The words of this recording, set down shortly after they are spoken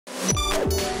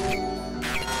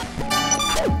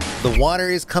The water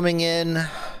is coming in.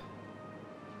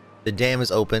 The dam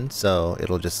is open, so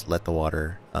it'll just let the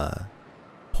water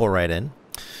pour right in.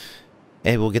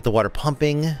 And we'll get the water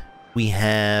pumping. We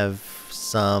have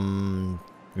some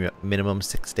minimum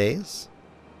 6 days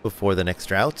before the next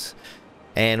drought.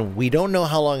 And we don't know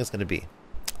how long it's going to be.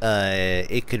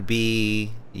 It could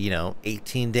be,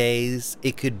 18 days.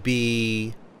 It could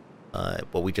be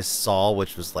what we just saw,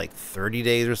 which was like 30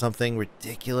 days or something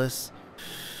ridiculous.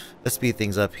 Let's speed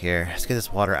things up here. Let's get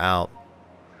this water out.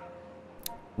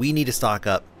 We need to stock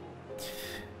up.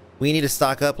 We need to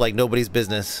stock up like nobody's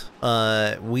business.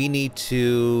 We need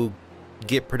to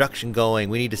get production going.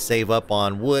 We need to save up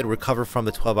on wood, recover from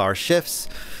the 12-hour shifts.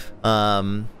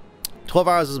 12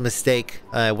 hours was a mistake.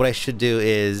 What I should do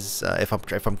is, if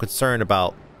I'm concerned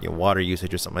about water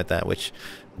usage or something like that, which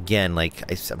again, like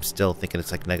I'm still thinking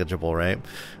it's like negligible, right?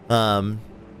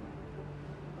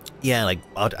 Yeah, like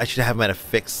I should have them at a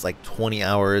fix like 20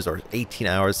 hours or 18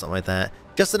 hours, something like that,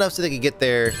 just enough so they could get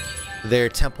their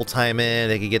temple time in,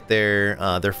 they could get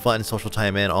their fun social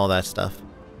time in, all that stuff.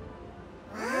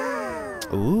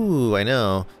 Ooh, I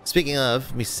know. Speaking of,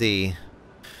 let me see.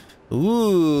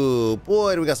 Ooh,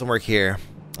 boy, do we got some work here.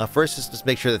 First, just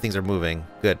make sure that things are moving.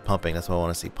 Good, pumping. That's what I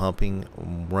want to see. Pumping,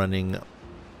 running,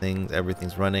 things.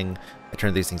 Everything's running. I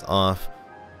turned these things off.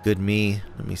 Good me.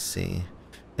 Let me see.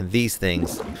 And these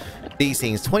things,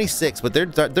 26, but they're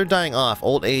dying off.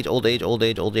 Old age, old age, old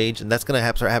age, old age, and that's gonna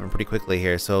start happening pretty quickly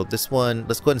here. So this one,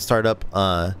 let's go ahead and start up.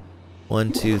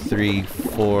 1, 2, 3,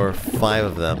 4, 5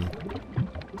 of them.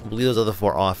 We'll leave those other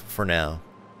 4 off for now.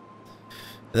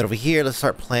 And then over here, let's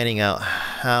start planning out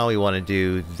how we want to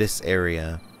do this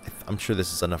area. I'm sure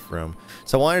this is enough room.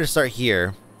 So I wanted to start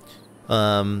here.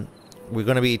 We're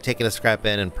going to be taking the scrap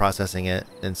in and processing it,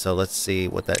 and so let's see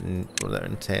what that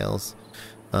entails.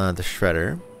 The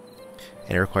shredder,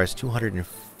 and it requires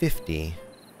 250.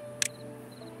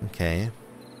 Okay.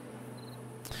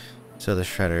 So the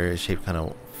shredder is shaped kind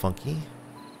of funky.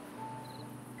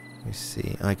 Let me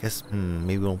see. I guess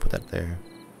maybe we won't put that there.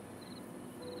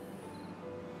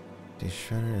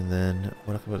 Shredder, and then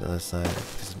what about the other side?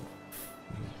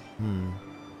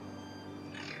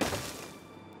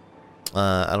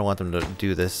 I don't want them to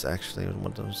do this actually. I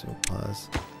want them to pause.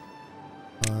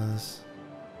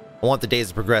 I want the days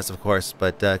to progress, of course,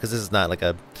 but because this is not like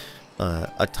a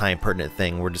time pertinent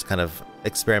thing, we're just kind of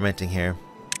experimenting here.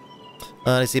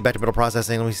 Let's see, back to metal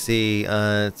processing. Let me see.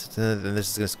 This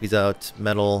is gonna squeeze out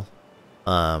metal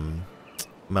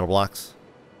blocks,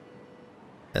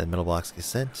 and the metal blocks get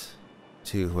sent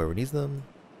to whoever needs them.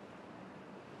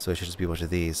 So it should just be a bunch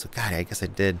of these. So God, I guess I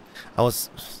did.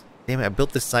 Damn it! I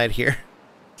built this side here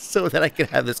so that I could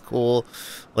have this cool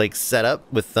like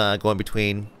setup with going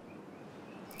between.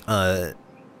 Building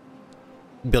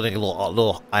a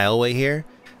little aisleway here.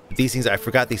 But these things, I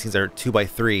forgot these things are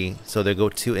 2x3, so they go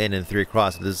 2 in and 3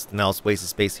 across. So there's now wasted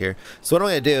space here. So what I'm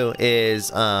gonna do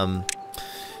is I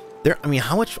mean,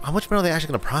 how much metal are they actually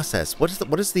gonna process? What is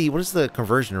the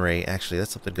conversion rate? Actually,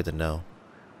 that's something good to know.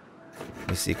 Let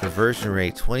me see, conversion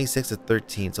rate 26 to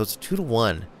 13, so it's 2 to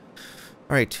 1.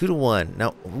 All right, 2 to 1.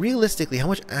 Now, realistically, how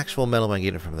much actual metal am I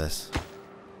getting from this?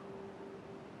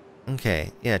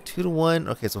 Okay, yeah, 2 to 1.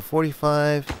 Okay, so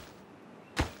 45.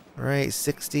 All right,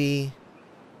 60.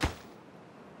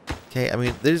 Okay, I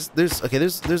mean, there's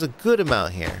a good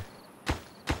amount here,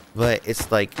 but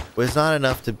it's like there's not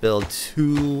enough to build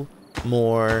 2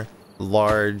 more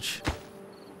large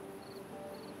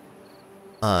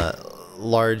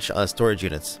storage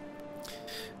units.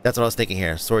 That's what I was thinking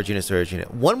here. Storage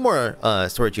unit. One more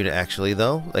storage unit actually,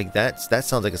 though. Like that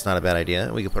sounds like it's not a bad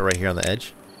idea. We can put it right here on the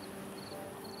edge.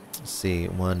 Let's see,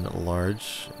 one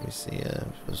large. Let me see.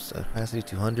 Capacity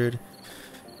 200.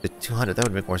 The 200. That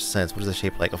would make more sense. What is the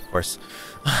shape like? Of course.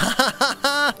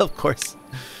 Of course.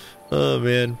 Oh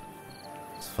man,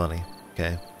 it's funny.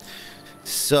 Okay.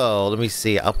 So let me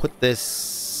see. I'll put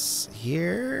this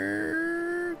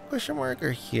here. Question mark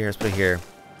or here? Let's put it here.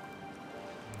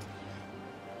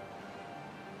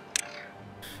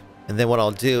 And then what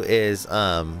I'll do is,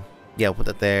 yeah, I'll put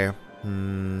that there.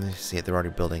 Let's see, they're already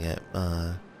building it.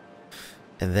 And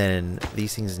then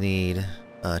these things need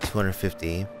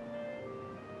 250.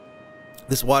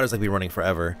 This water's like be running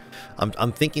forever.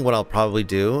 I'm thinking what I'll probably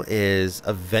do is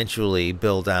eventually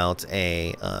build out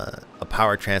a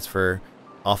power transfer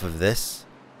off of this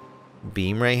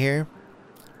beam right here.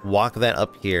 Walk that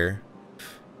up here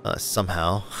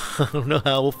somehow. I don't know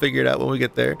how. We'll figure it out when we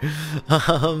get there.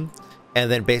 And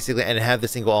then basically, and have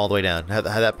this thing go all the way down. Have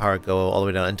that power go all the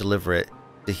way down and deliver it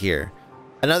to here.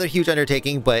 Another huge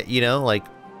undertaking, but you know, like,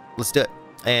 let's do it.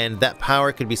 And that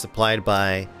power could be supplied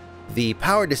by the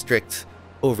power district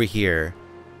over here,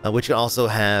 which can also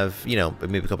have, you know,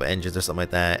 maybe a couple engines or something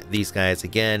like that. These guys,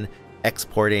 again,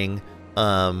 exporting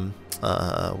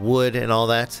wood and all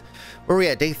that. Where are we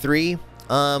at? Day 3.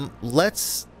 I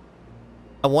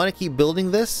want to keep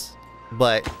building this,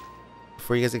 but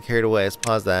before you guys get carried away, let's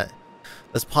pause that.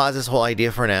 Let's pause this whole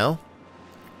idea for now,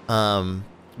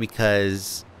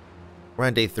 because we're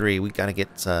on day 3. We gotta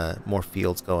get more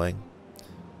fields going.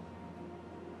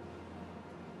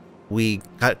 We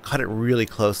cut it really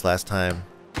close last time,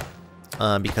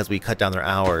 because we cut down their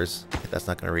hours. That's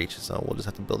not gonna reach, so we'll just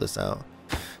have to build this out.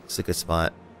 This is a good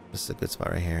spot. This is a good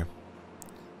spot right here.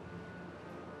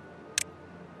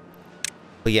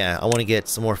 But yeah, I want to get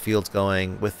some more fields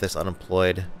going with this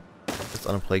unemployed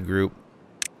group.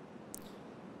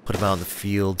 Put them out in the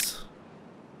fields.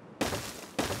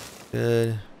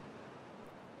 Good.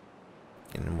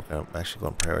 And we're gonna actually go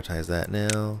and prioritize that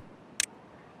now.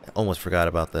 I almost forgot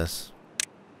about this.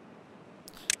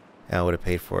 I would have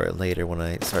paid for it later when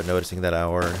I start noticing that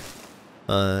our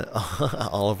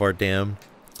all of our damn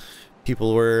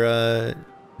people were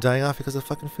dying off because of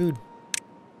fucking food.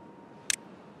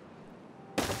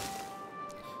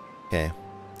 Okay,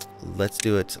 let's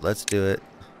do it. Let's do it.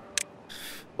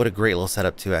 What a great little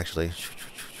setup too, actually.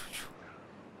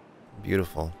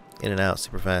 Beautiful. In and out,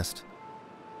 super fast.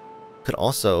 Could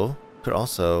also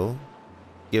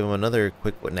give him another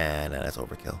quick. Nah, that's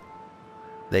overkill.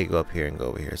 They go up here and go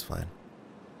over here is fine.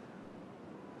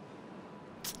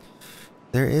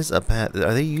 There is a path.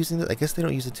 Are they using it? I guess they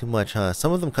don't use it too much, huh?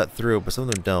 Some of them cut through, but some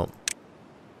of them don't.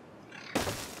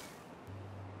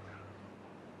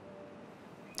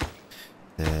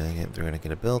 They're gonna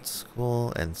get it built,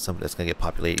 cool, and some that's gonna get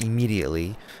populated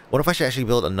immediately. What if I should actually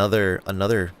build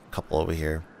another couple over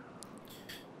here,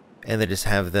 and then just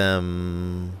have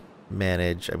them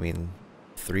manage? I mean,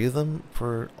 3 of them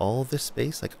for all of this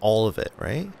space, like all of it,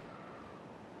 right?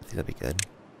 I think that'd be good.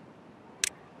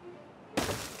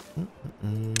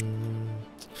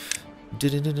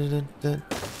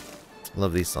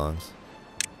 Love these songs.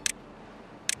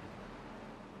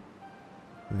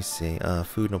 Let me see.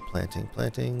 Food, no planting.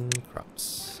 Planting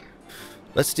crops.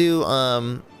 Let's do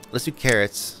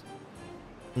carrots.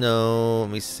 No,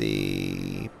 let me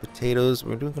see. Potatoes.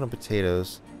 We're doing good on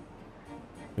potatoes.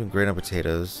 Doing great on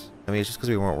potatoes. I mean, it's just because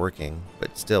we weren't working,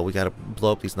 but still, we gotta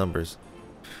blow up these numbers.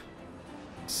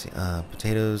 Let's see.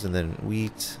 Potatoes and then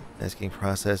wheat. That's getting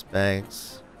processed.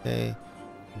 Bags. Okay.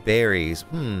 Berries.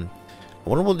 I wonder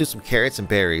if we'll do some carrots and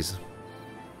berries.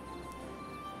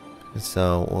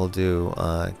 So we'll do,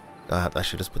 I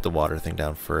should just put the water thing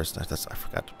down first. I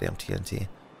forgot the damn TNT.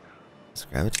 Let's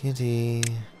grab a TNT.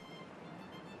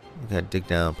 We gotta dig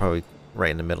down, probably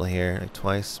right in the middle here, like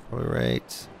twice, probably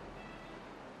right.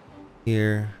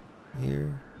 Here,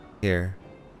 here, here.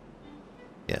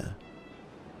 Yeah.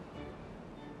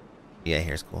 Yeah,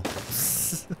 here's cool.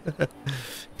 Can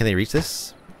they reach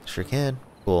this? Sure can.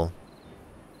 Cool.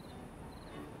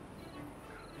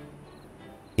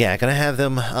 Yeah, gonna have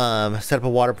them set up a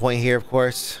water point here, of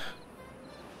course.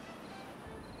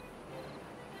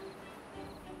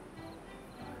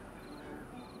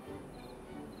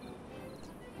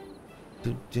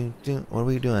 What are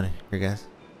we doing here, guys?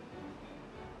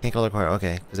 Can't call the car.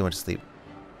 Okay, because they went to sleep.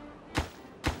 Oh,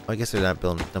 I guess they're not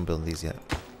done building these yet.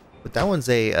 But that one's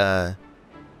a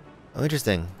oh,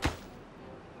 interesting.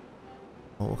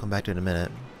 Well, we'll come back to it in a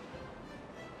minute.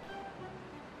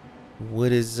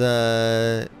 What is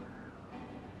oh,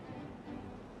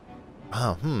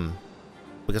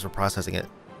 because we're processing it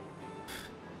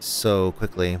so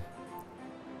quickly.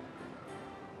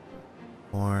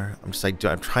 Or I'm just like,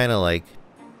 I'm trying to like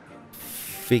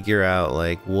figure out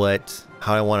like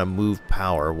how I want to move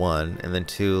power, 1, and then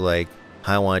 2, like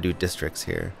how I want to do districts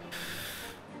here.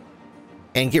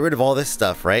 And get rid of all this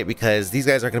stuff, right? Because these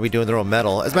guys aren't going to be doing their own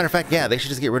metal. As a matter of fact, yeah, they should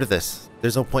just get rid of this.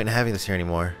 There's no point in having this here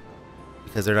anymore.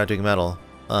 Because they're not doing metal.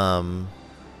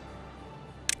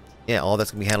 Yeah, all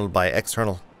that's going to be handled by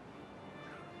external.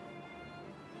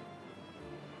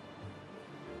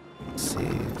 Let's see.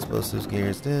 Explosives,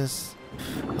 gears, this.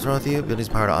 What's wrong with you? Building's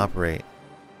power to operate.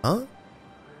 Huh?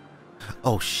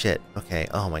 Oh, shit. Okay.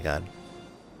 Oh, my God.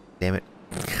 Damn it.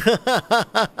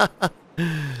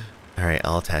 Alright,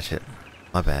 I'll attach it.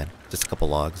 My bad. Just a couple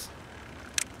logs.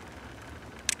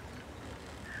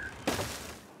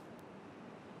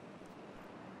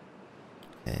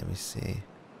 Okay, let me see.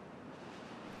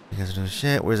 You guys are doing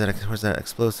shit. Where's that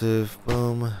explosive?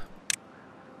 Boom.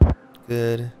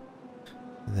 Good.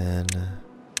 And then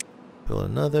build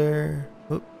another.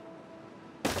 Whoop.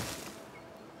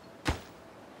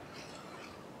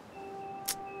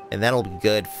 And that'll be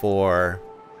good for,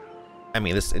 I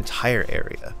mean, this entire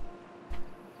area.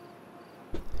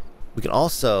 We can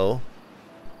also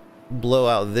blow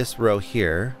out this row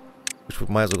here, which we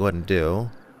might as well go ahead and do.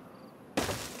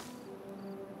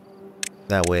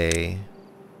 That way,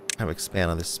 kind of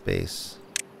expand on this space.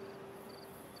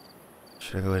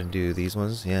 Should I go ahead and do these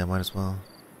ones? Yeah, might as well.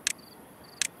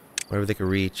 Whatever they can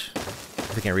reach.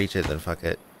 If they can't reach it, then fuck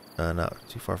it. Not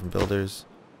too far from builders.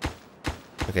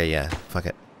 Okay, yeah, fuck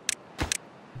it.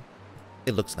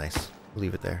 It looks nice. We'll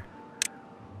leave it there.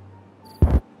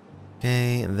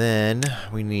 Okay, and then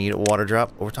we need a water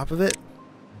drop over top of it.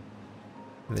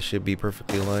 And this should be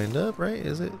perfectly lined up, right?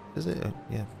 Is it? Is it?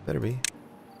 Yeah, better be.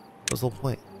 What's the whole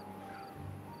point?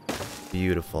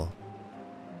 Beautiful.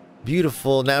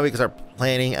 Beautiful. Now we can start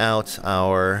planning out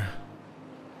our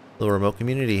little remote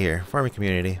community here. Farming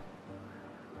community.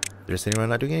 They're just sitting around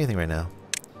not doing anything right now.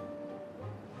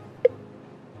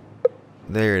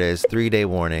 There it is. 3-day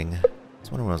warning. I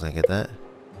was wondering when I was going to get that.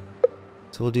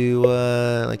 So we'll do,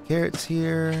 like carrots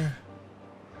here.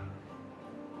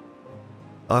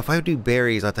 Oh, if I do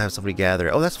berries, I have to have somebody gather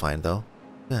it. Oh, that's fine, though.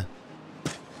 Yeah.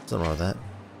 There's nothing wrong with that.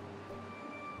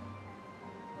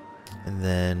 And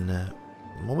then,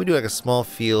 when we do like a small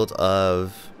field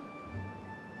of...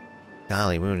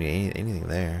 Golly, we don't need anything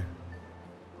there.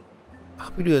 How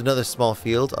about we do another small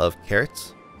field of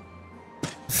carrots?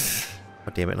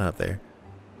 Oh, damn it, not up there.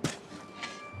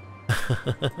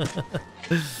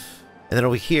 And then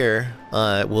over here,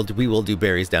 we will do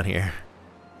berries down here.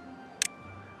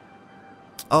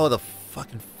 Oh, the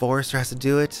fucking forester has to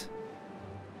do it.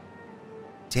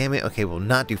 Damn it. Okay, we'll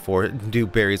not do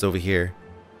berries over here.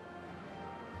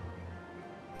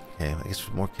 Okay, I guess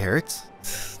more carrots.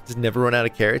 Just never run out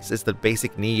of carrots. It's the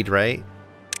basic need, right?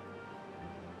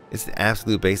 It's the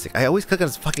absolute basic. I always cook on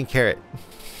this fucking carrot.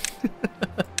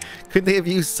 Couldn't they have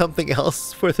used something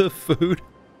else for the food?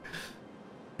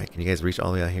 Alright, can you guys reach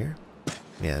all the way out here?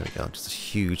 Yeah, there we go. Just a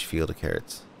huge field of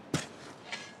carrots.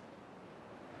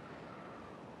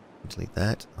 Delete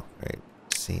that. Oh, great.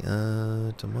 Let's see,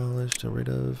 demolish, get rid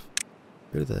of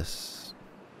this.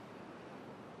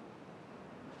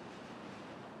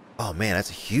 Oh man, that's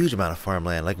a huge amount of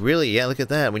farmland. Like really, yeah, look at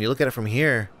that. When you look at it from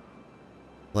here,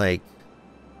 like,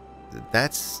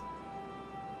 that's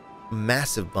a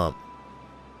massive bump.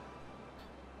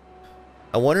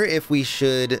 I wonder if we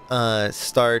should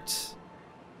start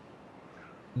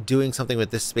doing something with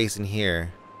this space in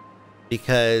here,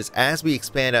 because as we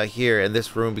expand out here and this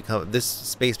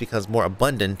space becomes more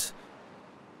abundant,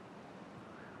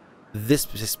 this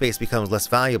space becomes less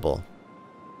valuable.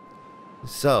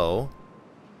 So,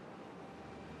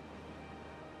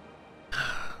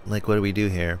 like, what do we do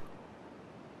here?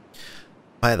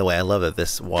 By the way, I love that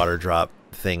this water drop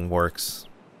thing works.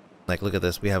 Like, look at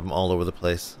this. We have them all over the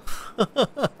place.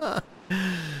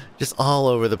 Just all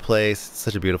over the place. It's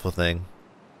such a beautiful thing.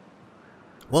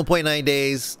 1.9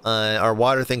 days. Our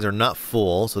water things are not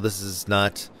full, so this is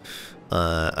not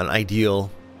an ideal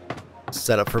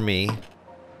setup for me.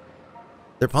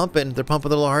 They're pumping. They're pumping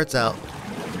their little hearts out.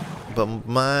 But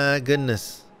my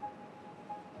goodness.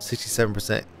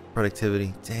 67%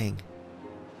 productivity. Dang.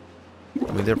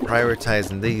 I mean, they're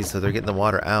prioritizing these, so they're getting the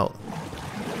water out.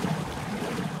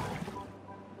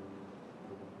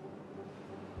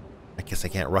 I guess I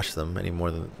can't rush them any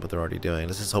more than what they're already doing.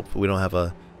 Let's just hope we don't have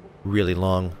a really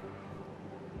long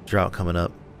drought coming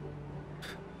up.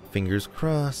 Fingers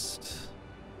crossed.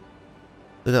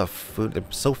 Look at food. They're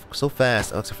so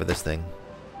fast. Oh, except for this thing.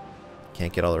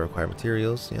 Can't get all the required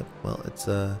materials. Yep. Well, it's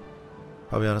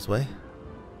probably on its way.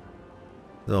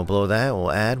 Then we'll blow that.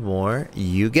 We'll add more.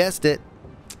 You guessed it.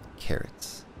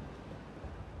 Carrots.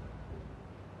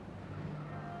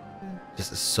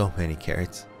 Just so many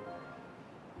carrots.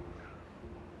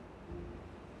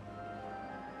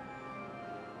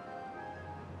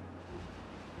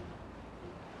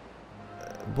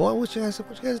 Boy, what you guys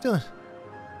doing?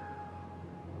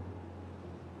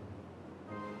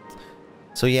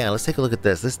 So yeah, let's take a look at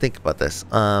this. Let's think about this.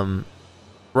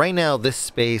 Right now, this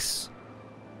space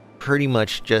pretty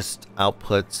much just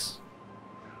outputs,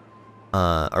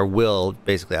 or will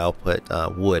basically output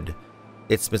wood.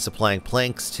 It's been supplying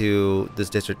planks to this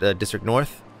district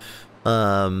north,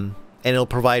 and it'll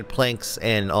provide planks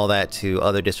and all that to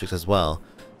other districts as well.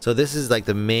 So this is like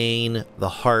the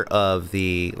heart of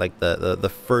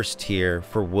the first tier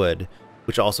for wood,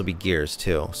 which will also be gears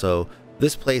too. So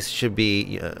this place should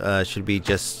be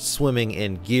just swimming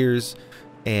in gears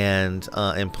and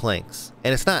planks,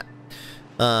 and it's not.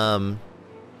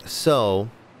 So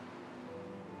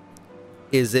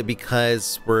is it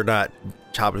because we're not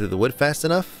chopping through the wood fast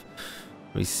enough?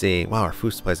 Let me see. Wow, our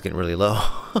food supply is getting really low.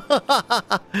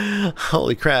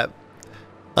 Holy crap.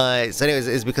 So anyways,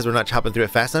 it's because we're not chopping through it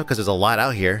fast enough because there's a lot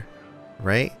out here,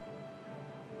 right?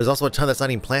 There's also a ton that's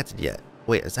not even planted yet.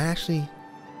 Wait, is that actually...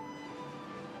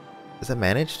 Is that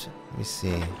managed? Let me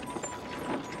see.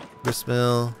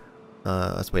 Gristmill.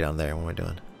 That's way down there. What am I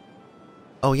doing?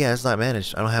 Oh yeah, it's not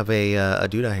managed. I don't have a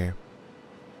dude out here.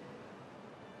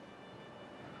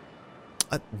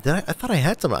 I thought I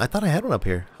had some. I thought I had one up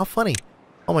here. How funny.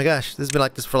 Oh my gosh, this has been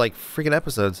like this for like freaking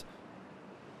episodes.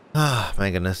 Ah, my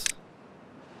goodness.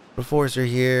 The forests are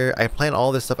here. I plan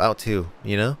all this stuff out too,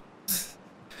 you know?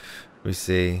 Let me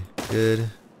see. Good.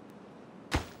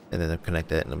 And then I'll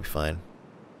connect it and it'll be fine.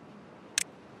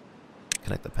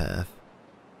 Connect the path.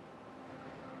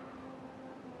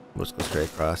 We'll just go straight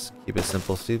across. Keep it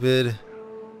simple, stupid.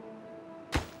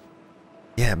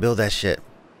 Yeah, build that shit.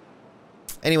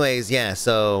 Anyways, yeah,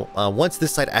 so once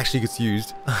this site actually gets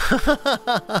used,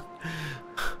 I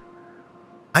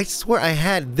swear I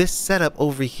had this setup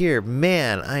over here.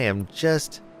 Man, I am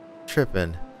just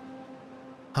tripping.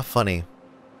 How funny.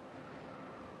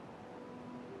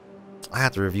 I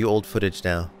have to review old footage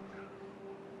now.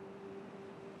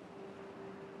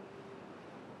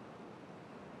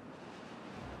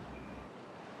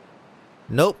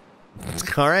 Nope.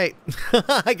 Alright.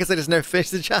 I guess I just never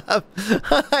finished the job.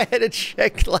 I had to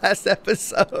check last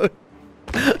episode.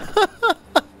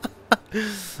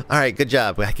 Alright, good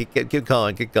job. Keep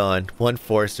going, keep going. One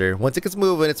Forester. Once it gets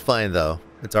moving, it's fine though.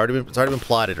 It's already been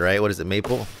plotted, right? What is it,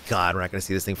 Maple? God, we're not gonna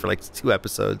see this thing for like 2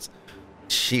 episodes.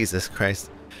 Jesus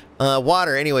Christ.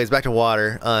 Water, anyways, back to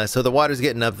water. So the water's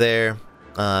getting up there.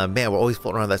 Man, we're always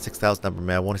floating around that 6,000 number,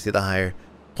 man. I want to see the higher.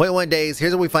 0.1 days.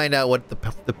 Here's when we find out what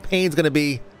the pain's gonna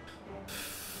be.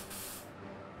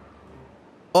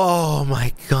 Oh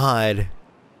my god.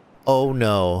 Oh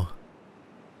no.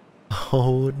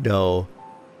 Oh no.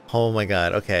 Oh my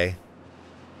god. Okay.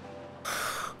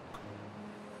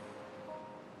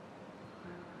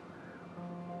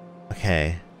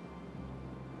 Okay.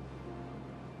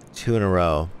 2 in a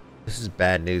row. This is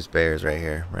bad news bears right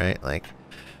here, right? Like,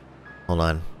 hold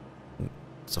on.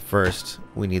 So first,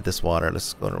 we need this water.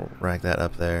 Let's go and rack that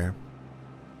up there.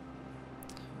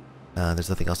 There's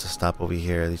nothing else to stop over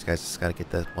here. These guys just gotta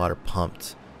get the water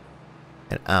pumped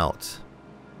and out.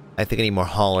 I think I need more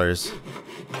haulers.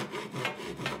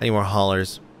 I need more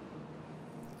haulers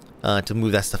to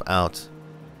move that stuff out.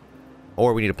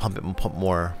 Or we need to pump it and pump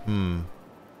more.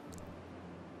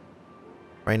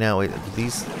 Right now, wait,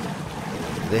 these...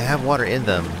 They have water in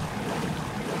them.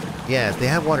 Yes, they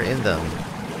have water in them.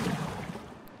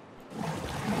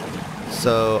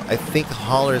 So I think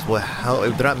haulers will help.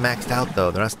 They're not maxed out though.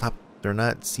 They're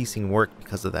not ceasing work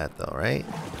because of that though, right?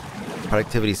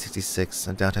 Productivity 66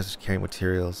 and downtime is carrying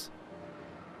materials.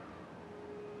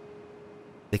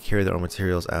 They carry their own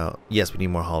materials out. Yes, we need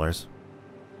more haulers.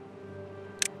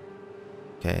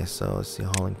 Okay, so let's see,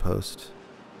 hauling post.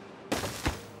 Get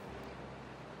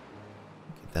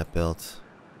that built.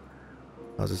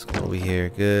 How's this going over here?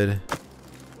 Good.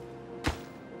 Of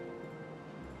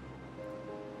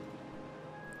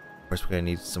course, we're gonna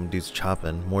need some dudes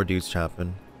chopping. More dudes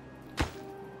chopping.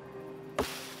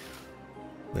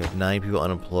 We have 9 people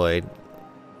unemployed.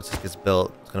 Once this gets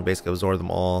built, it's gonna basically absorb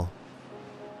them all.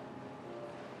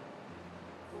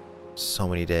 So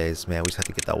many days, man. We just have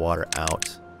to get that water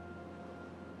out.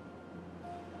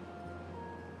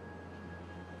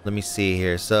 Let me see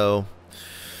here. So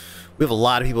we have a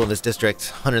lot of people in this district,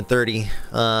 130.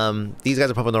 These guys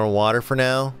are pumping their own water for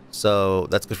now, so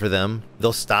that's good for them.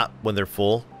 They'll stop when they're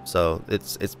full, so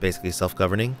it's basically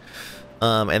self-governing.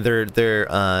 And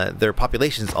their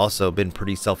population's also been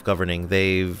pretty self-governing.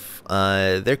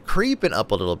 They're creeping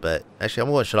up a little bit. Actually, I'm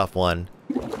going to shut off one.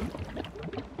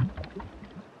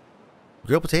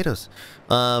 Grilled potatoes.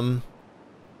 Let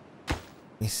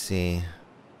me see.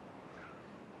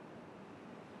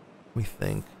 Let me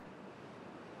think.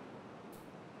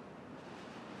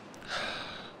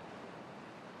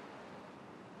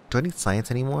 Do I need science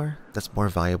anymore? That's more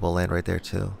valuable land right there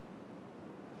too.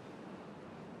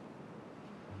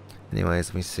 Anyways,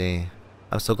 let me see.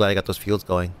 I'm so glad I got those fields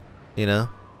going. You know?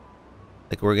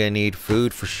 Like, we're gonna need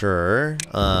food for sure.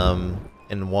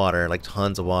 And water, like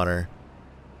tons of water.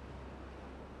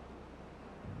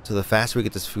 So the faster we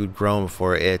get this food grown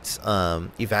before it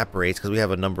evaporates, because we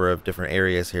have a number of different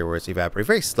areas here where it's evaporating.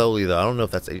 Very slowly though. I don't know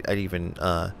if that's even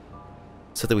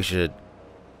something we should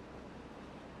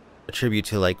attribute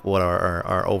to like what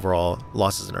our overall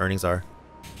losses and earnings are.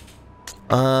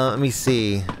 Let me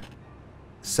see.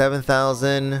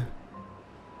 7,000.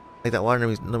 Like that water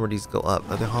number needs to go up.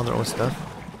 Are they hauling their own stuff?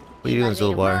 What are you doing,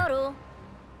 Zilbar?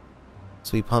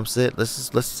 So he pumps it.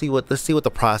 Let's see what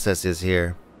the process is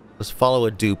here. Let's follow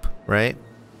a dupe, right?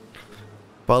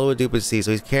 Follow a dupe and see.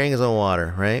 So he's carrying his own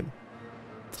water, right?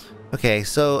 Okay,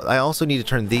 so I also need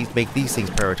to make these things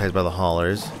prioritized by the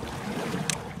haulers.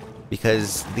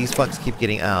 Because these fucks keep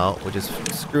getting out, which is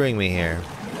screwing me here.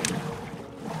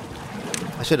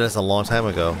 I should have done this a long time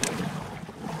ago.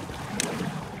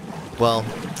 Well,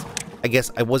 I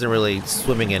guess I wasn't really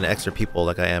swimming in extra people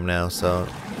like I am now, so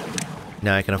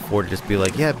now I can afford to just be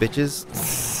like, yeah, bitches.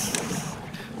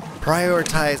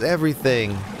 Prioritize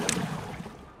everything.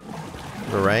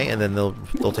 Right? And then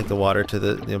they'll take the water to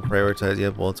the prioritize. Yeah,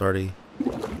 well, it's already.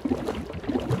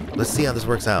 Let's see how this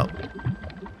works out.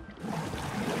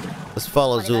 Let's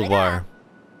follow Zulbar.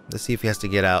 Let's see if he has to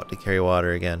get out to carry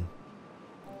water again.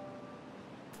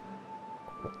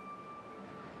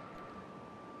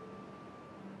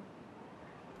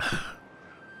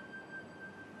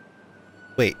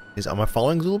 Wait, am I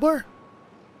following Zulbar?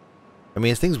 I mean,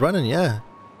 his thing's running, yeah.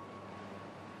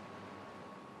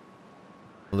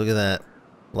 Look at that.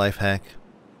 Life hack.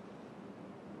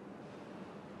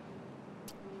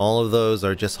 All of those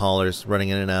are just haulers running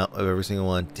in and out of every single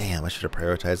one. Damn, I should have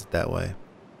prioritized it that way.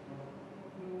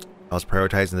 I was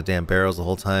prioritizing the damn barrels the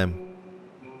whole time.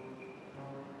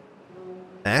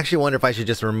 I actually wonder if I should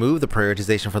just remove the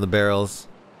prioritization from the barrels.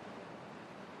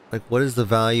 Like, what is the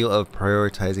value of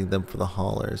prioritizing them for the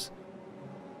haulers?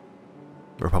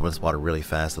 We're pumping this water really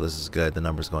fast, so this is good. The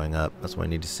number's going up. That's what I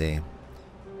need to see.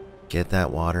 Get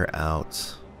that water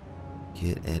out.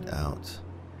 Get it out.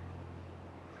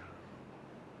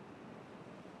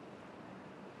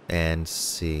 And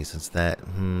see, since that,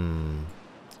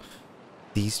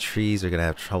 these trees are gonna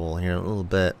have trouble here in a little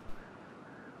bit.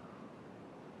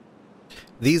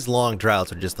 These long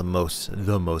droughts are just the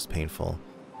most painful.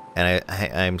 And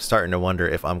I'm starting to wonder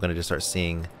if I'm gonna just start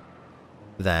seeing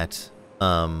that,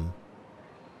 over,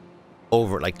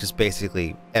 like, just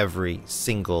basically every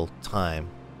single time.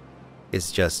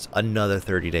 It's just another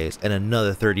 30 days and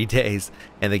another 30 days,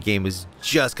 and the game is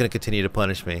just going to continue to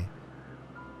punish me.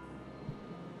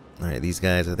 Alright, these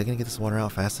guys, are they going to get this water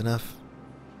out fast enough?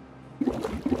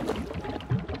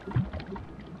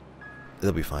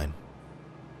 They'll be fine.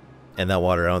 And that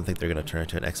water, I don't think they're going to turn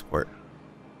into an export.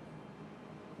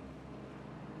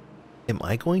 Am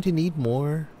I going to need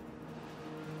more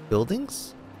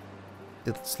buildings?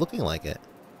 It's looking like it.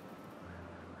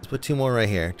 Let's put 2 more right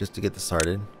here, just to get this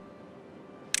started.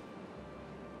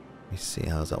 Let me see,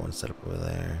 how's that one set up over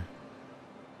there?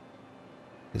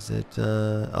 Is it,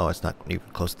 oh, it's not even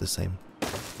close to the same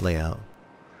layout.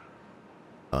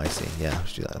 Oh, I see. Yeah,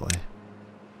 let's do that way.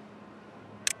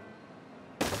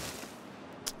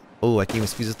 Oh, I can even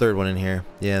squeeze a 3rd one in here.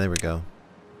 Yeah, there we go.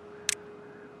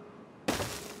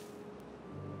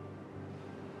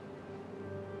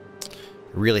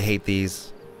 I really hate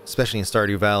these, especially in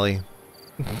Stardew Valley.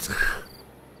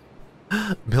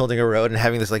 Building a road and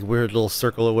having this like weird little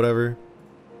circle or whatever.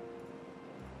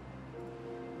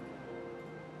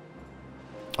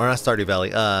 Or not Stardew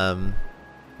Valley,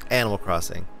 Animal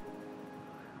Crossing.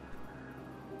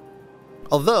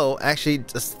 Although, actually,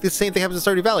 the same thing happens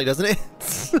in Stardew Valley, doesn't it?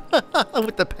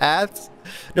 With the paths?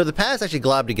 No, the paths actually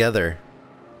glob together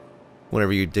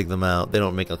whenever you dig them out. They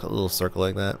don't make like a little circle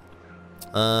like that.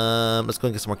 Let's go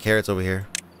and get some more carrots over here.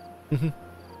 Let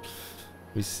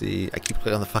me see. I keep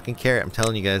clicking on the fucking carrot. I'm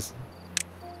telling you guys.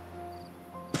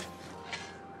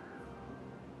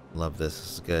 Love this.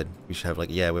 This is good. We should have like,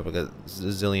 yeah, we have like a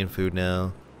zillion food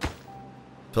now.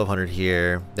 1200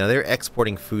 here. Now they're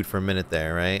exporting food for a minute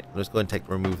there, right? Let's go ahead and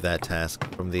remove that task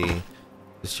from the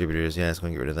distributors. Yeah, let's go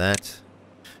and get rid of that.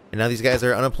 And now these guys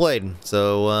are unemployed.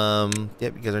 So,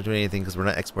 yep, you guys aren't doing anything because we're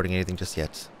not exporting anything just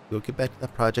yet. We'll get back to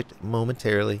that project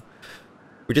momentarily.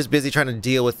 We're just busy trying to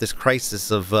deal with this crisis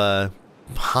of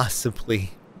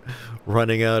possibly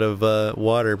running out of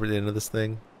water by the end of this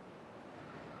thing.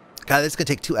 God, this is gonna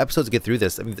take 2 episodes to get through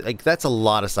this. I mean, like, that's a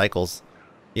lot of cycles,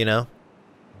 you know?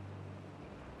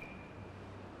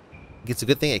 It's a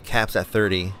good thing it caps at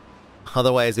 30.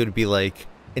 Otherwise, it would be like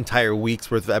entire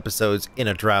weeks worth of episodes in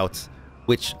a drought,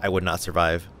 which I would not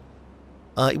survive.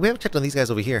 We haven't checked on these guys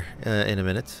over here in a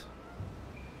minute.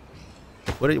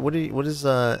 What is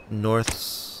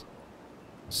North's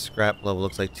scrap level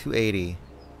looks like? 280.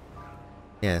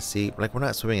 Yeah, see, like, we're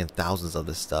not swimming in thousands of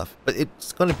this stuff, but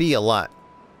it's going to be a lot.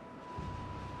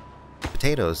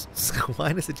 Potatoes.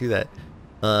 Why does it do that?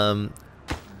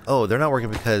 Oh, they're not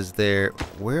working because they're...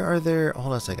 Where are their...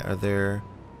 Hold on a second. Are there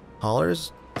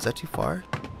haulers? Is that too far?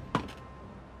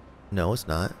 No, it's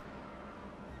not.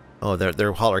 Oh,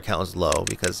 their hauler count is low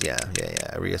because, yeah,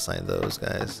 I reassigned those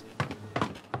guys.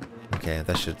 Okay,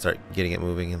 that should start getting it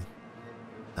moving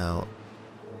out.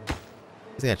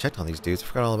 I think I checked on these dudes. I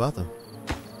forgot all about them.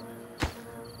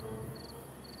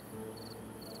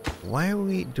 Why are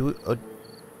we doing...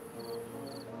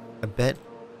 I bet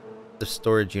the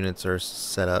storage units are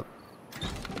set up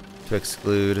to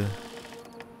exclude.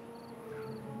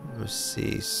 Let's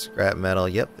see, scrap metal.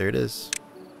 Yep, there it is.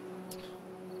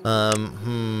 But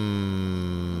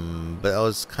that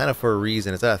was kind of for a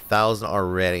reason. It's at 1,000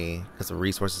 already because of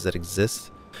resources that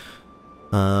exist.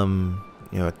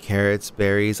 You know, carrots,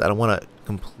 berries. I don't want to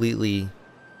completely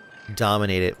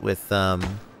dominate it with that.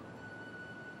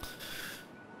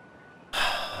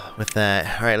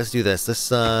 All right, let's do this.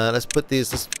 Let's put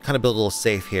these. Let's kind of build a little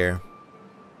safe here.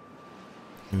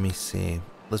 Let me see.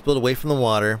 Let's build away from the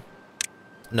water.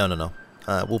 No.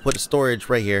 We'll put a storage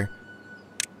right here.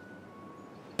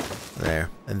 There,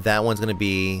 and that one's gonna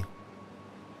be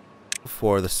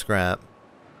for the scrap.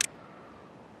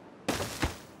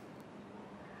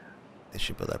 They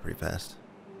should build that pretty fast.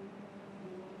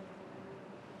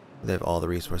 They have all the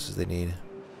resources they need.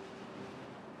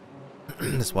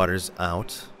 This water's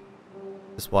out.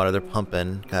 This water they're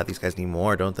pumping. God, these guys need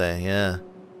more, don't they? Yeah.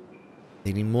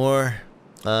 They need more.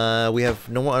 We have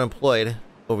no more unemployed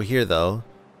over here, though.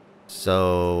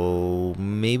 So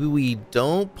maybe we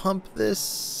don't pump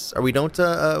this, or we don't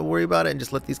worry about it and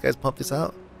just let these guys pump this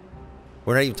out.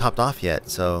 We're not even topped off yet,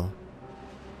 so.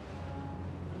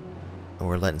 And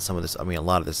we're letting some of this, I mean, a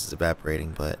lot of this is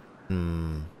evaporating, but,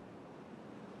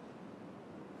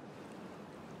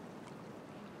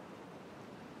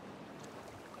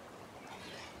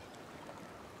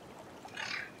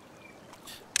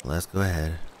 let's go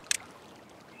ahead.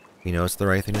 You know it's the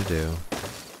right thing to do.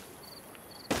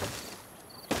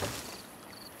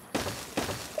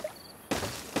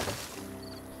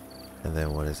 And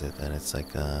then what is it then? It's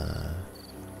like, yeah,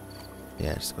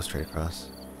 just go straight across.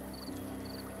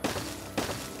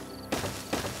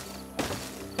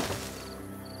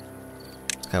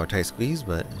 It's kind of a tight squeeze,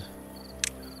 but...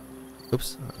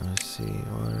 Oops. Let's see.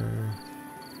 Water.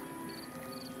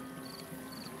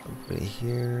 Put it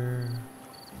here.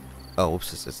 Oh,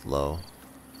 whoops, it's low.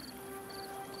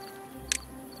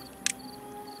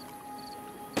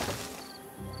 Let's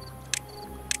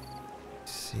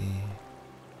see.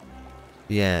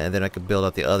 Yeah, and then I could build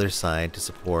out the other side to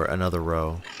support another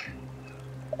row.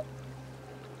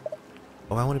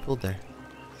 Oh, I want to build there.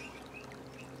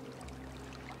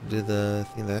 Do the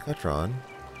thing that got drawn.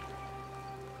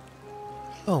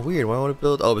 Oh, weird. Why want to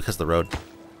build? Oh, because of the road.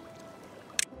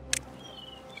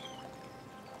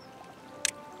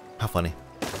 How funny.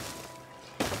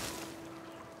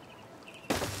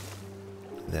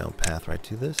 Now path right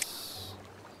to this.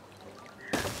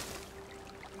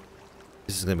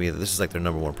 This is gonna be, this is like their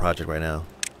 #1 project right now.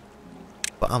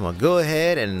 But I'm gonna go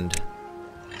ahead and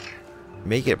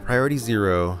make it priority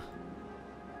 0.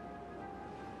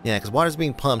 Yeah, because water's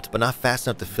being pumped, but not fast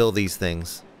enough to fill these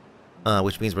things.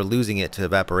 Which means we're losing it to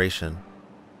evaporation.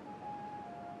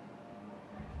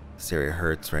 This area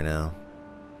hurts right now.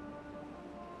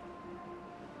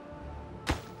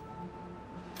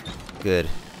 Good.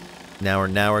 Now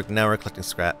we're collecting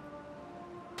scrap.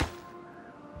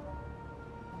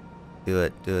 Do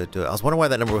it. I was wondering why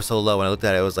that number was so low. When I looked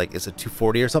at it, it was like, is it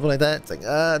 240 or something like that? It's like,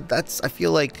 that's, I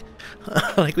feel like,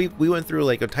 like we went through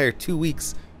like an entire 2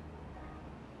 weeks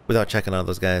without checking on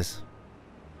those guys.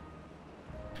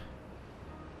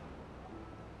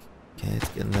 Okay, it's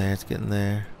getting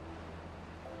there.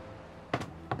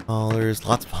 Haulers,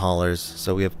 lots of haulers.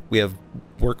 So we have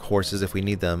workhorses if we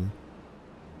need them.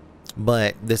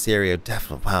 But this area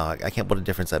definitely, wow, I can't believe the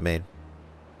difference that made.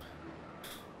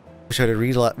 Wish I had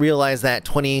realized that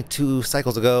 22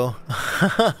 cycles ago.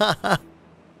 Let's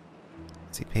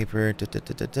see, paper,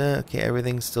 okay,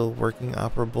 everything's still working,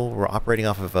 operable. We're operating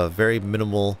off of a very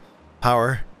minimal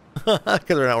power because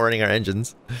we're not running our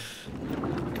engines.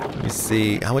 Let me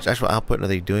see, how much actual output are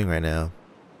they doing right now?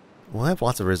 We'll have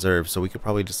lots of reserves, so we could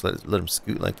probably just let them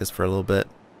scoot like this for a little bit.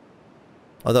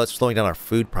 Although it's slowing down our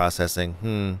food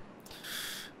processing.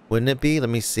 Wouldn't it be? Let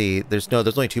me see. There's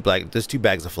only there's 2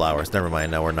 bags of flowers. Never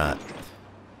mind. No, we're not.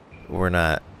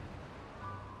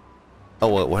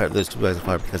 Oh, well, there's 2 bags of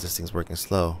flour because this thing's working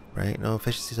slow, right? No,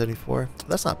 efficiency 74.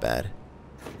 That's not bad.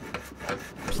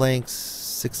 Planks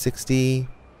 660.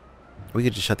 We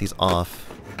could just shut these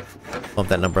off. Bump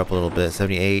that number up a little bit.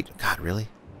 78. God, really?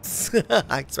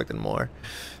 I expected more.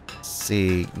 Let's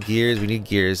see. Gears. We need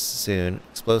gears soon.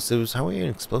 Explosives. How are we getting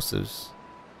explosives?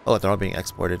 Oh, they're all being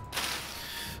exported.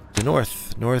 The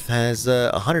North has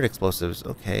 100 explosives.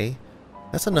 Okay.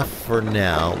 That's enough for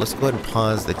now. Let's go ahead and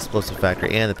pause the explosive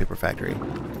factory and the paper factory.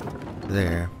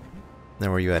 There. Now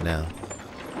where are you at now?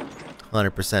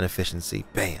 100% efficiency.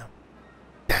 Bam.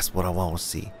 That's what I want to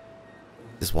see.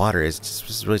 This water is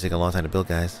just really taking a long time to build,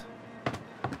 guys.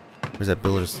 Where's that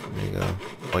builder's? There you go.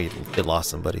 Oh, you lost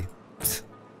somebody.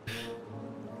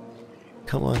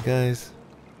 Come on, guys.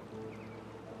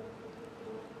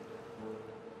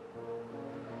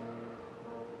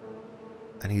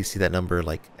 I need to see that number,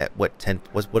 like, at what 10...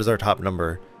 What is our top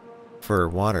number for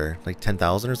water? Like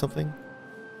 10,000 or something?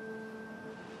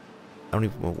 I don't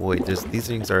even... Wait, these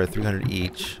things are 300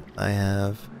 each. I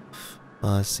have...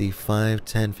 let's see, 5,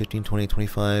 10, 15, 20,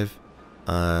 25...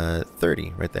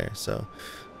 30 right there. So,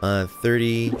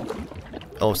 30...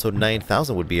 Oh, so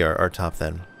 9,000 would be our top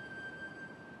then.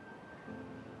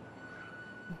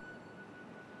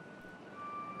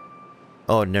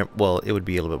 Oh, well, it would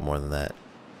be a little bit more than that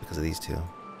because of these two.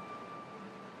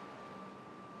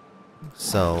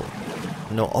 So,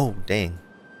 no, oh, dang.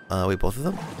 Wait, both of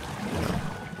them? No.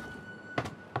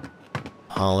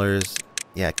 Haulers.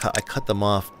 Yeah, I cut them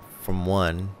off from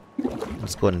one.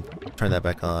 Let's go ahead and turn that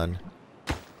back on.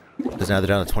 Because now they're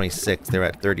down to 26. They were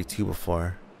at 32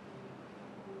 before.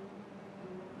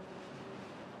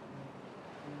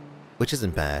 Which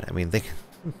isn't bad. I mean,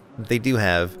 they do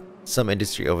have some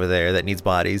industry over there that needs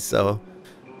bodies, so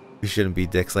we shouldn't be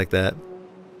dicks like that.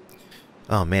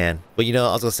 Oh man. But you know,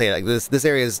 I was gonna say, like, this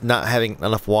area is not having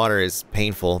enough water is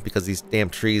painful because these damn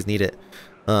trees need it.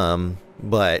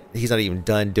 But he's not even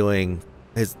done doing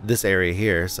this area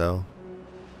here, so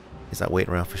he's not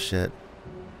waiting around for shit.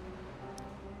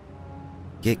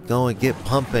 Get going, get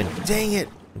pumping. Dang it!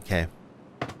 Okay.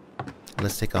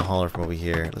 Let's take a hauler from over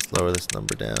here. Let's lower this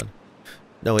number down.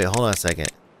 No, wait, hold on a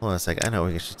second. Hold on a second. I know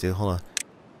what we should do. Hold on.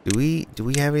 Do we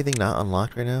have anything not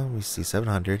unlocked right now? We see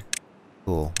 700.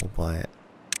 Cool. We'll buy it.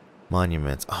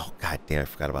 Monuments. Oh, god damn, I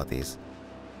forgot about these.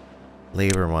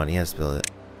 Labor money. Yes, build it.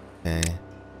 Okay.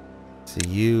 So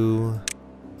you...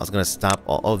 I was gonna stop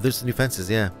all... Oh, there's new fences,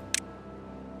 yeah.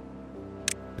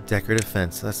 A decorative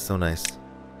fence. That's so nice.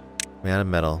 Made out of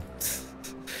metal.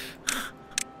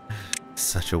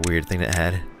 Such a weird thing to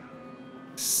add.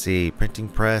 Let's see. Printing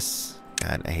press.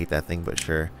 God, I hate that thing, but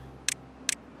sure.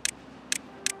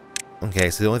 Okay,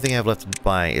 so the only thing I have left to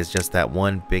buy is just that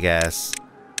one big-ass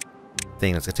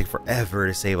thing that's gonna take forever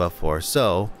to save up for.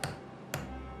 So,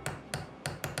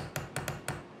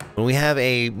 when we have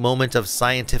a moment of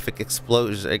scientific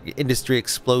explosion, industry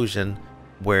explosion,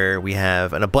 where we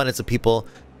have an abundance of people,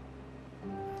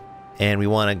 and we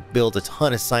want to build a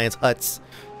ton of science huts,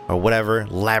 or whatever,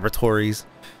 laboratories,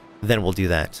 then we'll do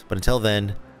that. But until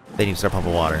then you start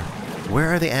pumping water. Where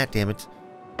are they at, damn it?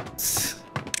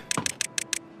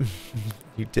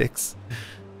 You dicks.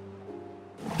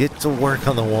 Get to work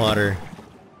on the water.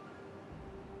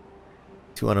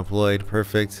 2 unemployed,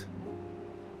 perfect.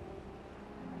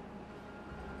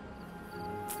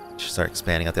 Should start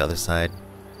expanding out the other side.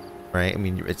 Right? I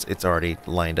mean, it's already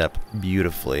lined up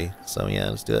beautifully. So yeah,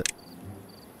 let's do it.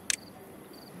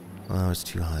 Oh, it's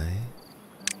too high.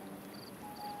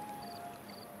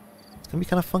 It's gonna be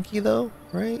kind of funky though,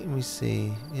 right? Let me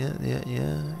see. Yeah.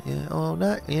 Oh,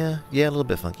 not, yeah, a little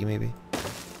bit funky maybe.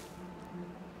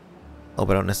 Oh,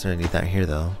 but I don't necessarily need that here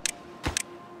though.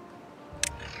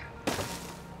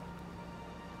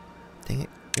 Dang it,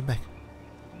 get back.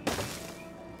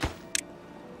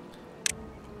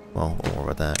 Well, won't worry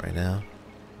about that right now.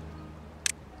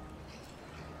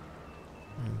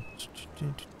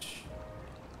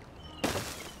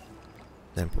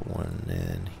 Then put one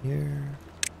in here.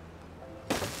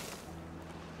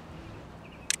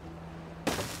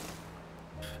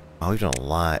 Oh, we've done a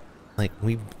lot. Like,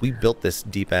 we built this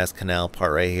deep ass canal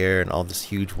part right here and all this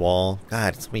huge wall.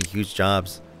 God, so many huge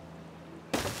jobs.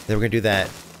 Then we're gonna do that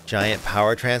giant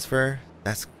power transfer.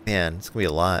 That's, man, it's gonna be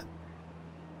a lot.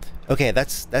 Okay,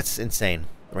 that's insane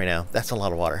right now. That's a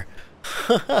lot of water.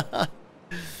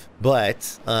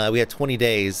 But we have 20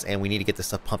 days and we need to get this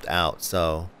stuff pumped out,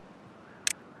 so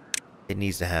it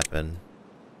needs to happen.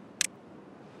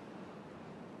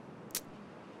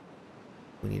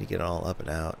 We need to get it all up and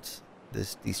out.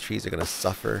 These trees are gonna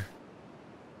suffer.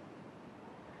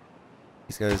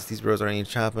 These rows aren't even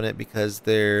chopping it because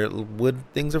their wood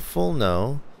things are full.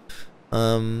 No.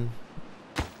 No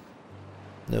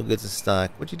goods in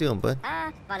stock. What you doing, bud?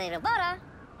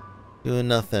 Doing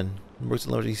nothing. Works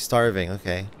alone. He's starving.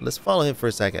 Okay, let's follow him for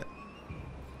a second.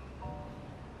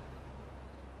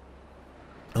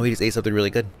 Oh, he just ate something really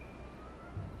good.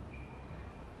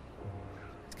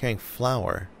 He's carrying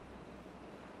flour.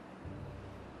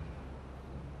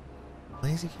 Why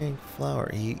is he carrying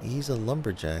flour? He's a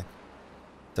lumberjack.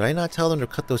 Did I not tell them to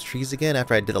cut those trees again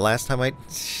after I did it last time?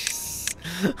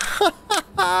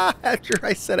 After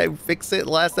I said I'd fix it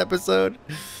last episode.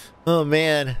 Oh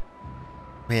man.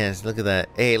 Man, look at that.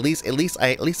 Hey, at least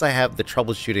I have the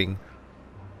troubleshooting.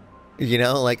 You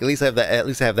know, like at least I have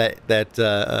that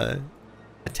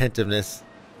attentiveness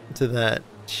to that.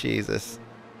 Jesus.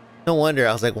 No wonder.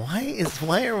 I was like,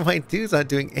 why are my dudes not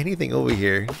doing anything over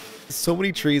here? There's so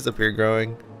many trees up here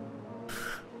growing.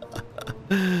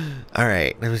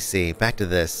 Alright, let me see. Back to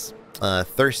this.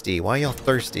 Thirsty. Why are y'all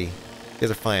thirsty? You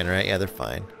guys are fine, right? Yeah, they're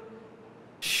fine.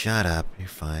 Shut up. You're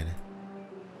fine.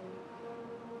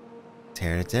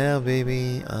 Tearing it down,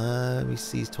 baby. Let me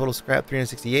see. Total scrap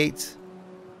 368.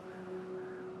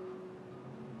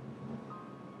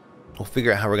 We'll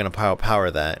figure out how we're going to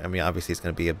power that. I mean, obviously it's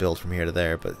going to be a build from here to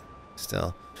there, but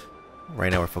still.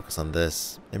 Right now we're focused on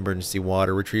this. Emergency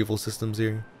water retrieval systems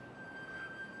here.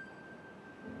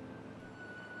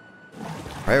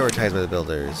 Prioritize by the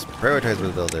builders. Prioritize by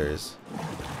the builders.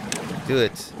 Do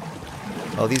it.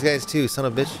 Oh, these guys too, son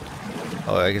of a bitch.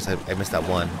 Oh, I guess I missed that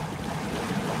one.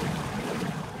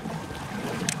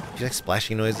 Do you like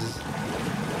splashing noises?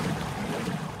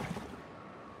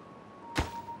 I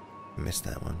missed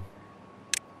that one.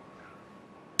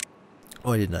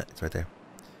 Oh, I did not. It's right there.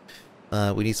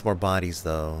 We need some more bodies,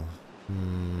 though.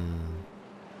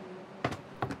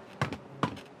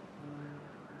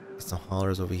 Some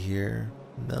haulers over here.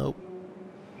 Nope.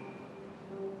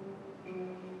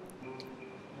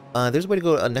 There's a way to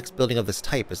go to a next building of this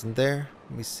type, isn't there?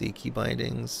 Let me see. Key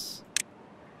bindings.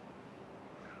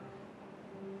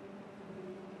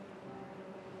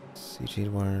 CG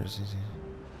wires.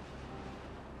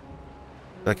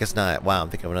 I guess not. Wow, I'm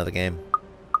thinking of another game.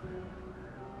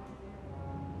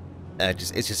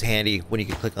 It's just handy when you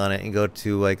can click on it and go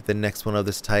to like the next one of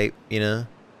this type, you know?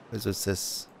 What's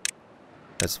this?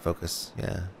 Let's focus.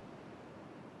 Yeah.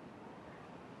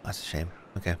 That's a shame.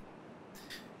 Okay.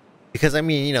 Because I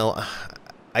mean, you know,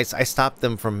 I stopped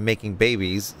them from making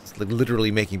babies, like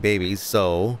literally making babies.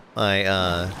 So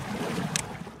I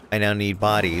now need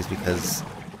bodies because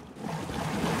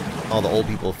all the old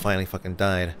people finally fucking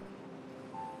died.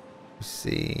 Let's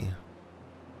see.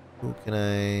 Who can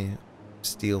I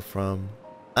steal from?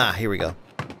 Ah, here we go.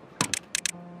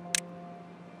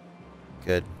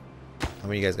 Good. How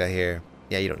many you guys got here?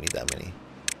 Yeah, you don't need that many.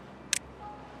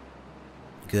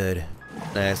 Good.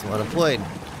 Nice. I'm unemployed.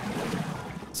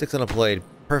 6 unemployed.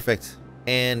 Perfect.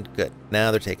 And good. Now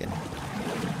they're taken.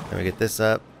 Let me get this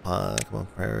up. Come on,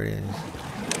 priorities.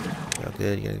 Oh,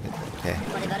 good. You gotta get that. Okay.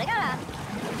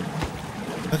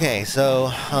 Okay,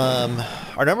 so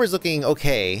our number's looking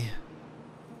okay.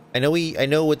 I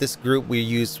know with this group we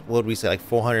used, what would we say, like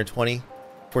 420?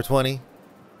 420?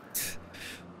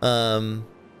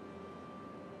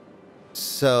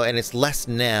 So, and it's less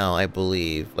now, I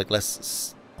believe. Like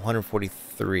less,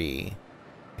 143.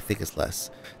 I think it's less.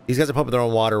 These guys are pumping their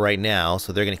own water right now,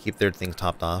 so they're going to keep their things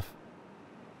topped off.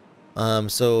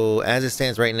 So as it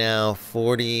stands right now,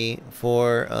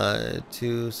 44,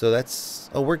 2, so that's,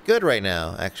 oh, we're good right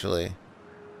now, actually.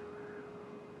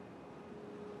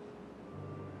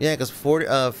 Yeah, because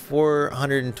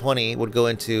 420 would go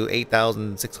into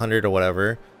 8,600 or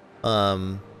whatever.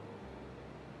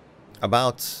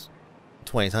 About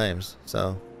 20 times,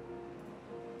 so.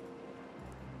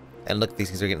 And look, these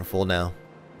things are getting full now.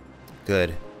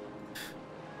 Good.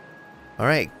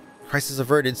 Alright, crisis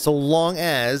averted, so long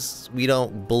as we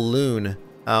don't balloon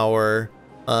our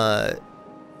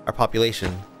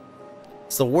population.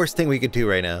 It's the worst thing we could do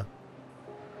right now.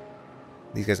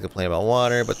 These guys complain about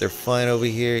water, but they're fine over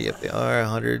here. Yep, they are.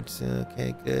 100.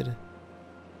 Okay, good.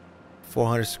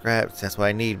 400 scraps. That's what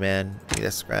I need, man. I need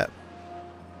that scrap.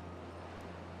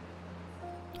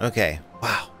 Okay.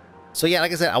 Wow. So yeah,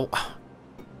 like I said, where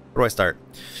do I start?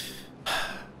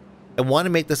 I want to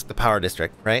make this the power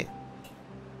district, right?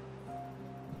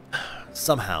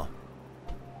 Somehow.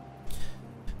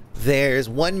 There's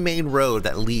one main road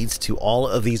that leads to all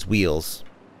of these wheels.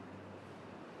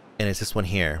 And it's this one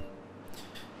here.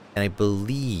 And I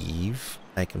believe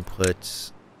I can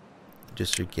put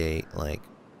district gate like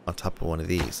on top of one of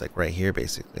these, like right here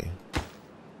basically.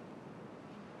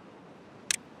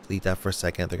 Delete that for a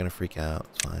second, they're gonna freak out,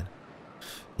 it's fine.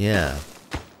 Yeah.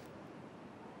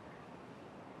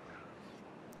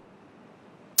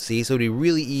 See, so it'd be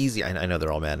really easy. I know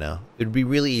they're all mad now. It'd be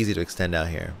really easy to extend out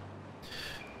here.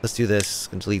 Let's do this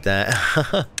and delete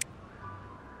that.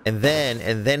 And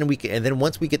then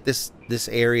once we get this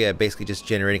area basically just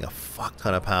generating a fuck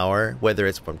ton of power, whether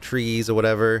it's from trees or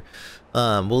whatever,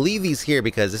 we'll leave these here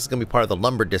because this is gonna be part of the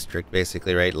lumber district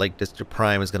basically, right? Like District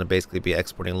Prime is gonna basically be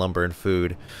exporting lumber and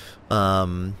food,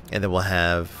 and then we'll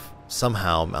have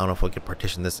somehow, I don't know if we could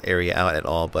partition this area out at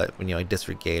all, but you know, like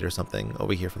District Gate or something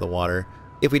over here for the water.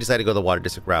 If we decide to go the water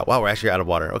district route. Wow, we're actually out of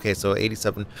water. Okay, so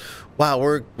 87. Wow,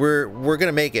 we're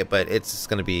gonna make it, but it's just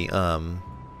gonna be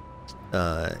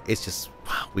it's just,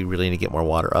 wow, we really need to get more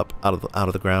water up out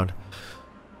of the ground.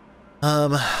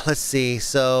 Let's see.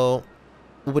 So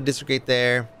we'll put district gate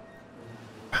there.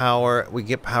 power. We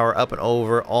get power up and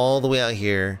over all the way out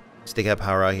here. Stick out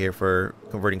power out here for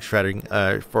converting shredding.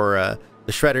 For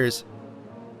the shredders,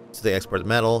 so they export the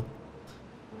metal.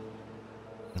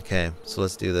 Okay, so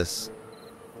let's do this.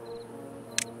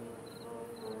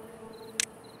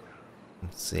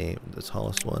 Let's see the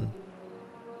tallest one,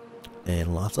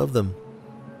 and lots of them.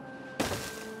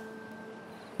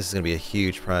 This is gonna be a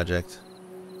huge project.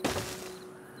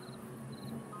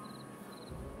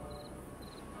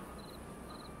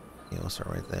 Yeah, we'll start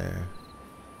right there.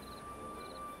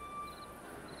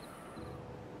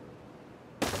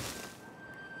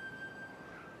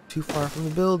 Too far from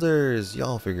the builders.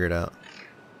 Y'all figure it out.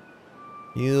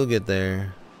 You'll get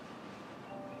there.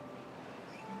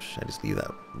 Should I just leave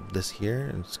this here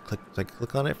and just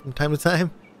click on it from time to time?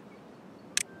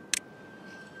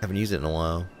 Haven't used it in a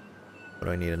while. What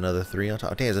do I need? Another 3 on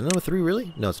top? Dang, is it another 3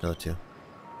 really? No, it's another 2. All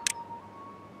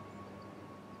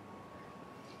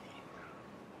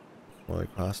the way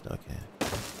across? Okay.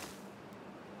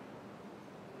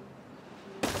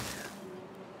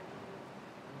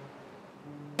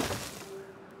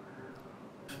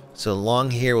 So along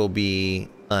here will be,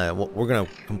 we're going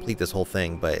to complete this whole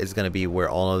thing, but it's going to be where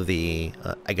all of the,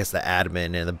 I guess the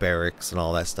admin and the barracks and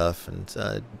all that stuff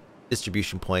and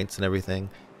distribution points and everything.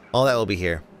 All that will be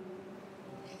here.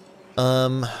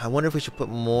 I wonder if we should put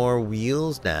more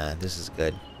wheels. Nah, this is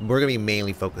good. We're going to be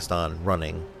mainly focused on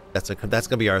running. That's going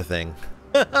to be our thing.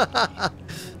 That's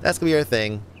going to be our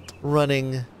thing.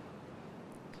 Running. And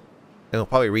we'll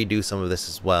probably redo some of this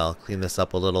as well. Clean this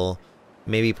up a little.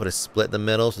 Maybe put a split in the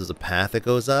middle so there's a path that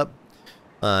goes up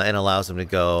and allows them to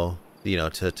go, you know,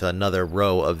 to another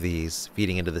row of these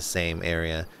feeding into the same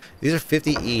area. These are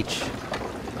 50 each,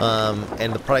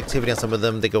 and the productivity on some of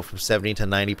them, they go from 70 to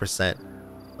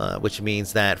 90%, which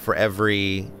means that for every,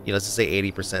 you know, let's just say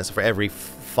 80%, so for every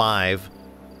 5,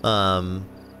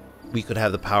 we could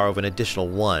have the power of an additional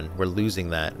 1. We're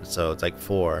losing that, so it's like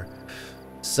 4.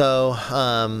 So,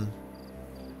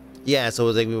 yeah, so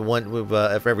it's like we want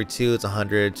for every 2, it's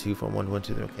 100, 2 from 1, 1,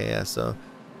 2, 3. Okay, yeah, so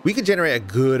we could generate a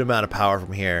good amount of power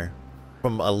from here,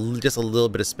 from just a little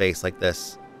bit of space like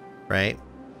this, right?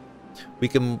 We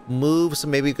can move, so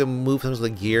maybe we can move some of the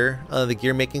gear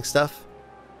making stuff,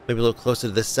 maybe a little closer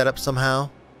to this setup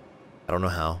somehow. I don't know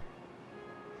how.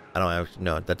 I don't actually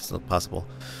know. That's not possible.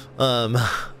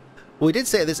 We did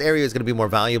say this area is going to be more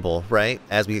valuable, right?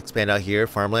 As we expand out here,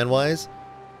 farmland-wise.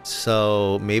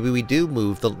 So maybe we do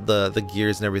move the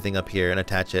gears and everything up here and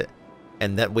attach it,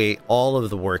 and that way all of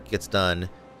the work gets done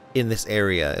in this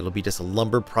area. It'll be just a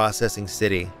lumber processing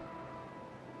city.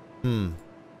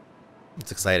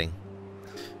 It's exciting.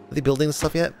 Are they building this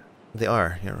stuff yet? They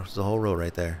are. You know, there's a whole row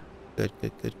right there. Good,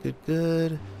 good, good, good,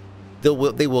 good.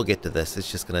 They will get to this.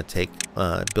 It's just gonna take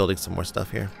building some more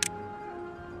stuff here.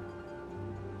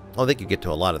 Oh, they could get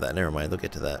to a lot of that. Never mind. They'll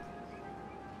get to that.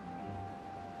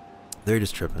 They're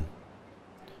just tripping.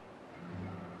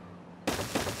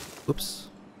 Oops.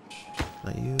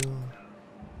 Not you.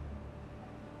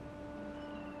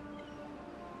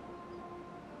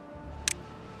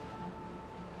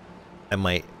 I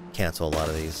might cancel a lot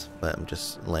of these, but I'm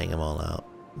just laying them all out.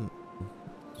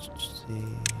 Let's see.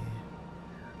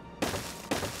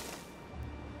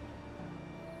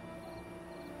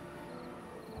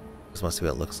 Just want to see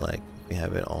what it looks like. We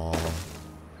have it all.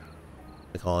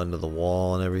 Like all into the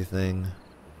wall and everything.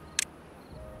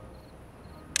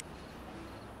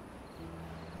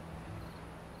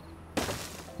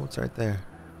 What's right there?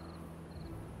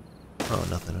 Oh,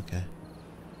 nothing. Okay.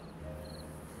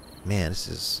 Man,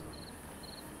 it's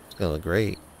gonna look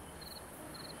great.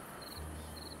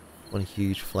 One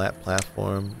huge flat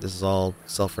platform. This is all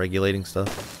self-regulating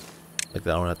stuff. Like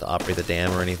I don't have to operate the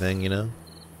dam or anything, you know.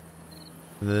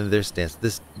 And then there's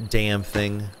this damn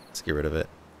thing. Let's get rid of it.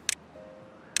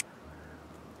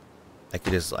 I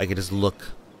could just look.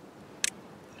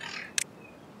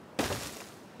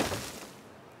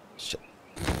 Shit.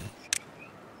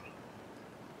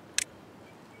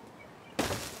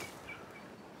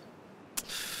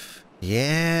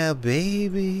 Yeah,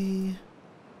 baby.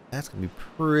 That's gonna be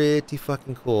pretty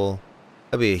fucking cool.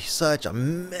 That'd be such a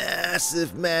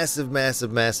massive, massive,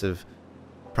 massive, massive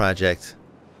project.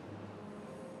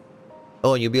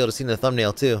 Oh, and you'll be able to see in the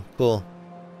thumbnail too. Cool.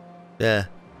 Yeah.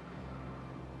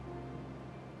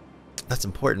 That's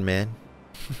important, man.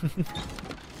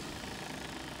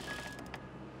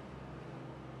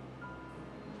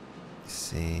 Let's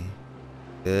see.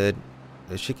 Good.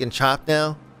 Is she can chop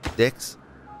now? Dicks?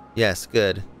 Yes,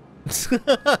 good.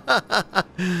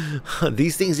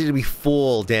 These things need to be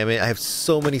full, damn it. I have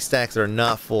so many stacks that are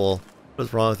not full.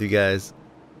 What's wrong with you guys?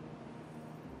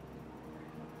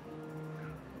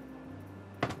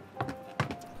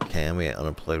 Okay, and we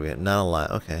unemployed. We had not a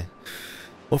lot. Okay.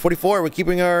 144. We're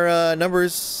keeping our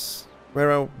numbers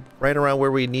right around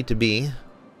where we need to be.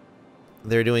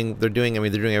 They're doing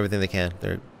everything they can.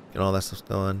 They're getting all that stuff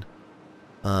going.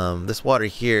 This water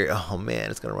here, oh man,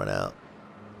 it's gonna run out.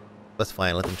 That's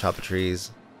fine. Let them chop the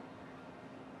trees.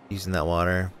 Using that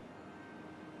water.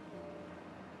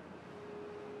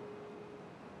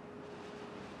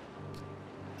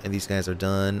 And these guys are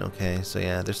done. Okay, so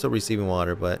yeah, they're still receiving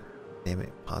water, but damn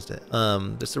it, paused it.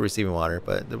 They're still receiving water,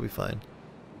 but they'll be fine.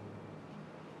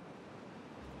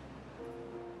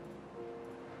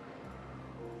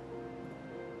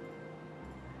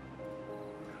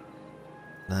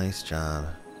 Nice job.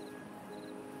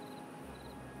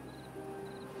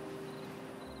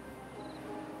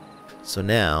 So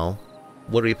now,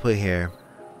 what do we put here?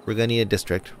 We're gonna need a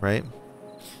district, right?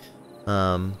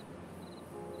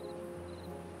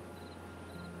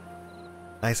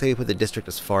 I say we put the district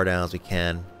as far down as we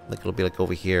can. Like it'll be like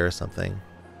over here or something.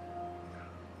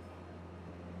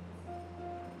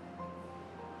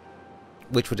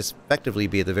 Which would effectively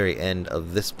be at the very end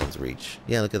of this one's reach.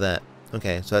 Yeah, look at that.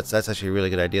 Okay, so that's actually a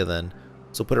really good idea then.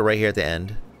 So put it right here at the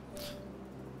end.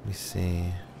 Let me see.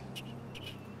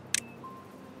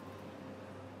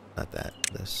 Not that.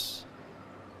 This.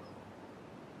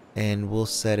 And we'll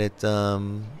set it.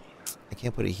 I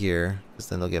can't put it here because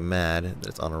then they'll get mad that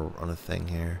it's on a thing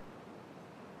here.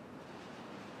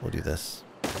 We'll do this.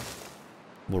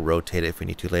 We'll rotate it if we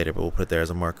need to later, but we'll put it there as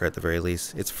a marker at the very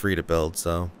least. It's free to build,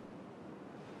 so.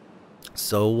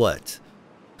 So what?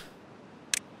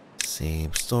 Let's see,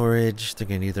 storage. They're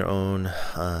gonna need their own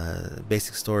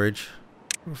basic storage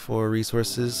for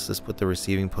resources. Let's put the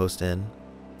receiving post in.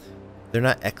 They're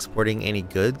not exporting any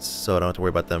goods, so I don't have to worry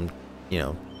about them, you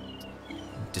know,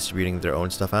 distributing their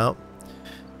own stuff out.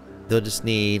 They'll just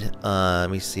need, let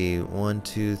me see, 1,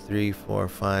 2, 3, 4,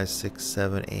 5, 6,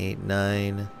 7, 8,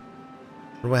 9.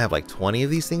 What do I have, like 20 of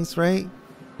these things, right?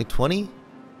 Like 20?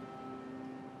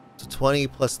 So 20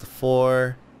 plus the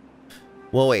 4.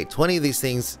 Well, wait, 20 of these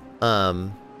things,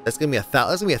 that's gonna be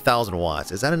 1,000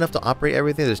 watts. Is that enough to operate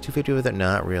everything? There's 250 with it?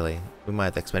 Not really. We might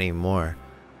have to expend even more.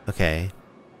 Okay.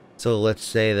 So let's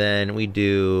say then we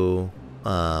do,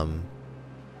 I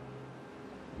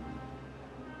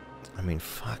mean,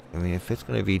 fuck. I mean, if it's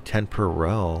going to be 10 per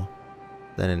row,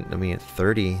 then, I mean,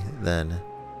 30, then.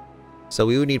 So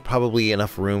we would need probably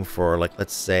enough room for, like,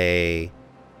 let's say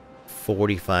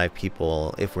 45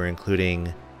 people if we're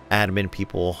including admin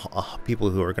people,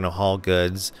 people who are going to haul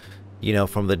goods, you know,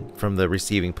 from the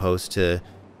receiving post to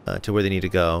where they need to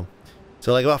go.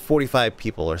 So, like, about 45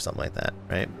 people or something like that,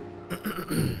 right?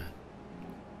 Because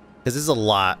this is a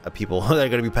lot of people that are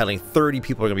going to be pedaling. 30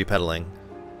 people are going to be pedaling.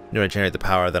 In order to generate the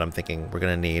power that I'm thinking we're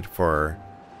going to need for,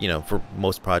 you know, for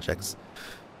most projects.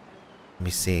 Let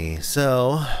me see.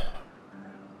 So,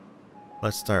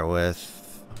 let's start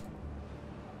with,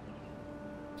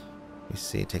 let me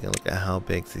see, take a look at how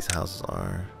big these houses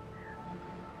are.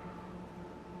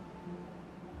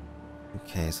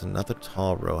 Okay, so another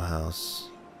tall row house.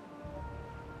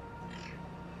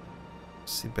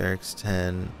 Let's see, barracks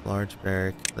 10, large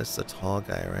barrack. That's the tall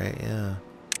guy, right? Yeah.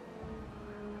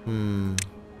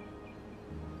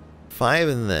 5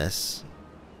 in this.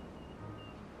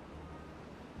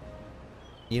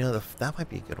 You know, that might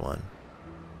be a good one.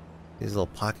 These little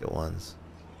pocket ones.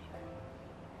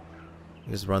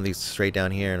 You just run these straight down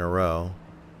here in a row.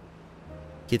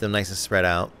 Keep them nice and spread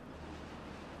out.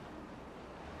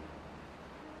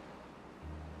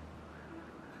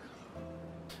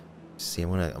 See, I'm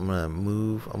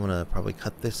gonna probably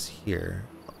cut this here.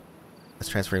 That's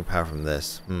transferring power from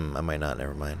this. I might not,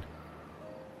 never mind.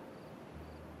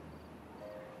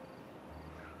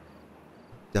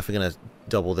 Definitely gonna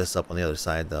double this up on the other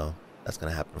side though. That's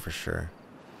gonna happen for sure.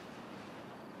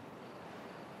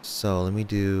 So let me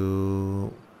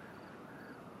do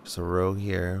just a row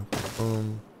here.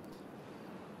 Boom.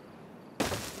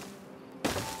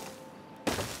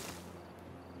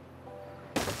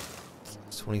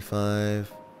 It's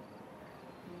 25.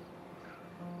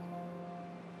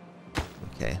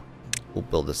 Okay. We'll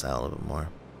build this out a little bit more.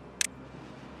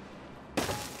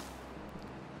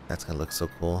 That's gonna look so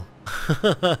cool.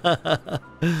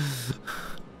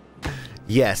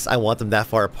 Yes, I want them that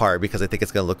far apart because I think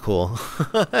it's gonna look cool.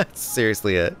 That's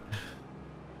seriously it.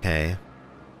 Okay.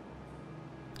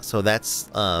 So that's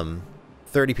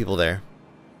 30 people there.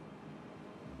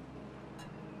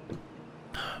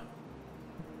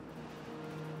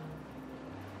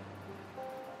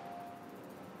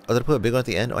 Oh, did I put a big one at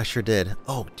the end? Oh, I sure did.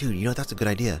 Oh, dude, you know what? That's a good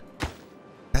idea.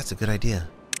 That's a good idea.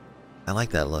 I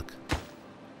like that look.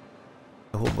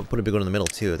 We'll put a big one in the middle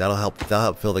too. That'll help. That'll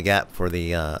help fill the gap for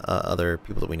the other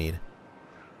people that we need.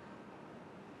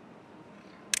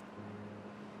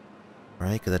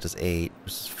 Right, because that does 8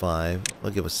 versus 5. It'll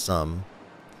give us some.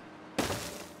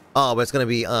 Oh, but it's gonna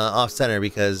be off center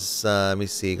because let me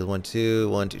see. Because 1, 2,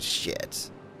 1, 2.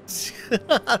 Shit. This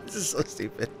is so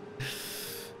stupid.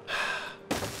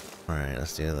 All right,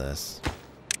 let's do this.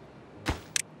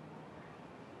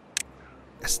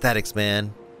 Aesthetics,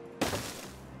 man.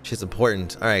 Shit's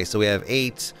important. All right, so we have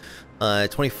 8,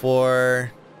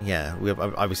 24. Yeah, we have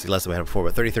obviously less than we had before,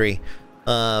 but 33.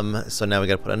 So now we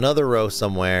got to put another row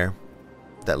somewhere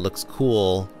that looks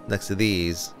cool next to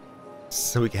these,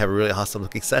 so we can have a really awesome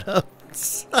looking setup.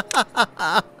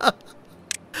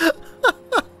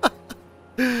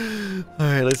 All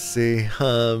right, let's see.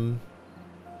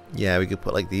 Yeah, we could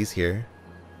put like these here,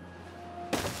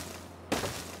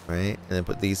 right, and then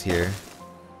put these here.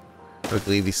 We could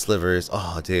leave these slivers.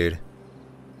 Oh, dude,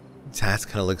 that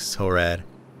kind of looks so rad.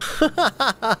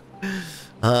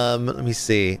 Let me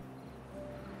see.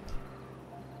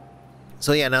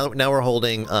 So yeah, now we're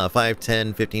holding 5,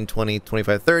 10, 15, 20,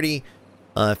 25, 30,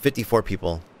 54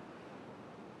 people.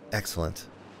 Excellent.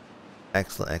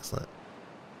 Excellent, excellent.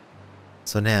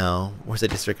 So now, where's the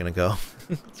district gonna go?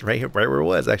 It's right here, right where it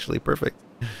was, actually. Perfect.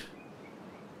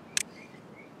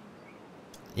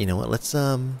 You know what, let's,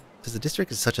 because the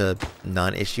district is such a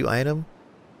non-issue item,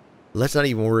 let's not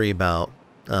even worry about,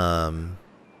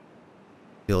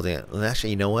 building it. Actually,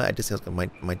 you know what, I just think I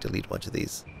might delete a bunch of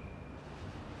these.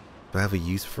 Do I have a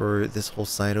use for this whole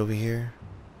side over here?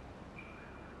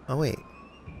 Oh, wait.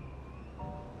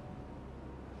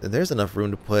 There's enough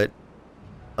room to put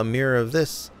a mirror of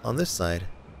this on this side.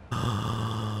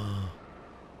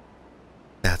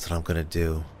 That's what I'm gonna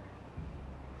do.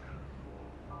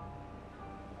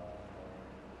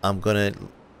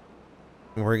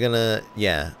 We're gonna,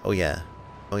 yeah, oh yeah,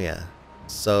 oh yeah.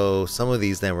 So some of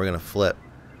these then we're gonna flip.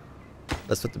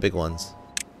 Let's put the big ones.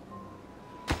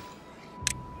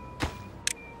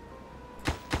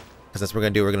 Because that's what we're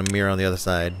gonna do, we're gonna mirror on the other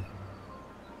side.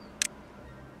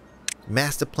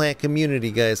 Master plant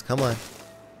community, guys, come on.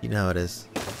 You know how it is.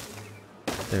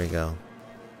 There we go.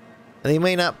 And they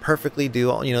may not perfectly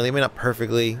do, you know, they may not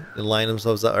perfectly align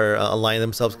themselves up, or align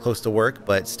themselves close to work,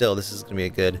 but still, this is gonna be a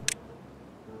good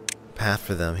path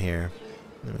for them here.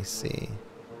 Let me see.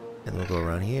 And we'll go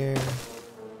around here.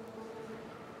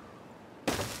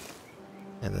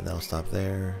 And then they'll stop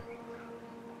there.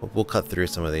 We'll cut through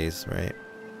some of these, right?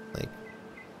 Like,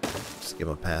 just give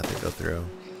them a path to go through.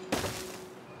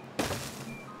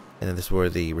 And then this is where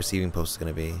the receiving post is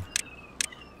going to be.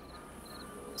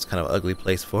 It's kind of an ugly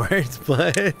place for it,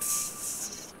 but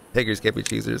beggars can't be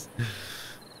choosers.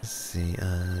 Let's see,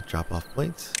 drop off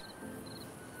point.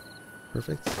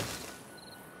 Perfect.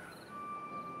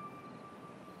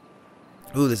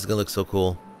 Ooh, this is going to look so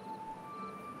cool.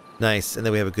 Nice, and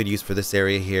then we have a good use for this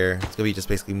area here. It's going to be just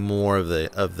basically more of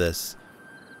this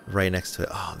right next to it.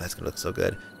 Oh, that's going to look so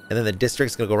good. And then the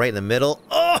district's going to go right in the middle.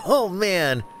 Oh,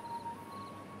 man!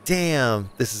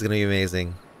 Damn, this is going to be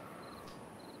amazing.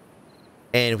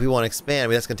 And if we want to expand, I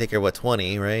mean, that's going to take care of, what,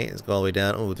 20, right? Let's go all the way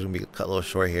down. Oh, there's going to be cut a little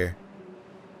short here.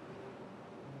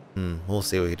 We'll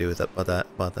see what we can do with that,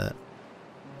 about that.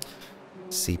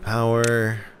 See,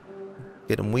 power.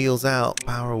 Get them wheels out.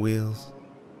 Power wheels.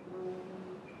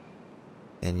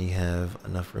 And you have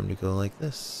enough room to go like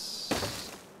this.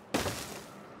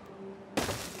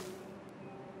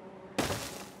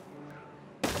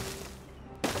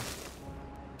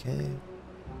 Okay.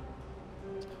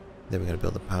 Then we're going to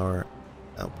build the power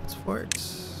outputs for it.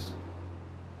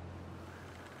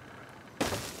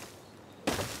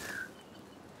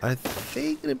 Are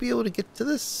they going to be able to get to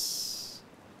this?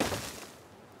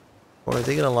 Or are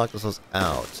they going to lock themselves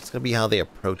out? It's going to be how they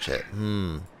approach it.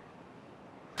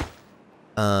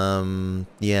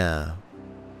 Yeah.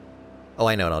 Oh,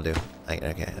 I know what I'll do. Okay,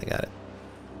 I got it.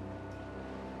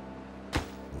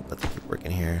 Let them keep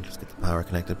working here. Just get the power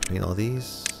connected between all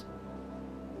these.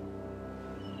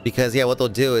 Because, yeah, what they'll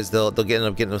do is they'll end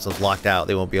up getting themselves locked out.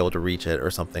 They won't be able to reach it or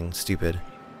something stupid.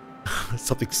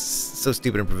 Something so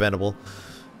stupid and preventable.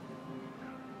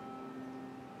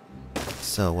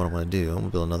 So, what I'm going to do, I'm going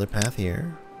to build another path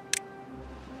here.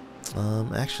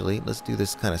 Actually, let's do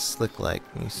this kind of slick-like.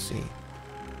 Let me see.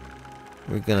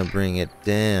 We're going to bring it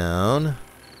down.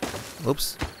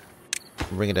 Oops.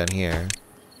 Bring it down here.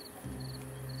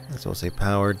 So we'll say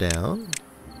power down.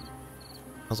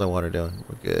 How's our water doing?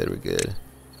 We're good, we're good.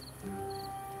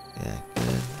 Yeah,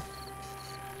 good.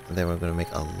 And then we're going to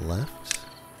make a left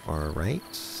or a right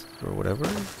or whatever.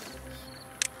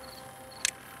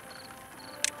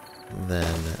 And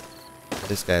then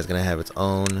this guy's going to have its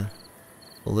own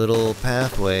a little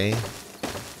pathway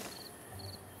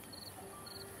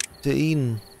to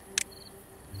Eden.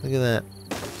 Look at that.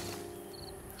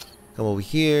 Come over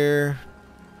here.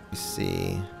 Let me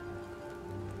see.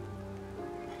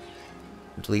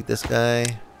 Delete this guy.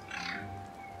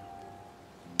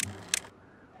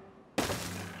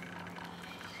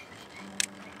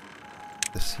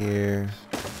 This here.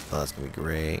 Oh, that's gonna be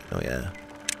great. Oh yeah.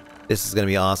 This is gonna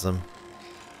be awesome.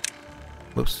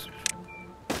 Whoops.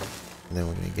 And then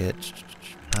we're gonna get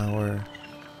power.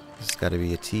 This has gotta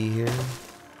be a T here.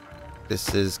 This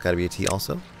has gotta be a T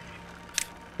also.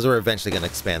 Because we're eventually gonna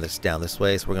expand this down this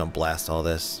way, so we're gonna blast all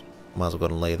this. Might as well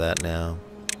go and lay that now.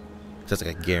 That's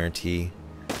like a guarantee.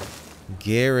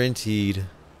 Guaranteed.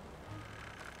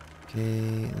 Okay,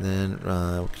 and then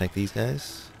we'll connect these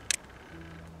guys.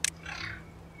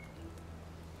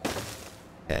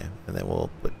 Okay, and then we'll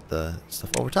put the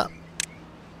stuff over top.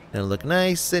 And it'll look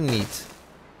nice and neat.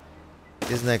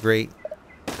 Isn't that great?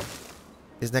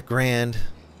 Isn't that grand?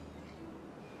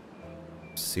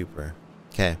 Super.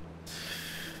 Okay.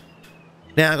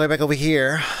 Now, going back over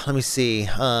here, let me see.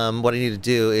 What I need to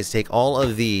do is take all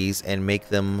of these and make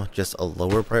them just a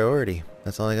lower priority.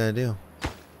 That's all I gotta do.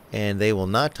 And they will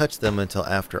not touch them until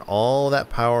after all that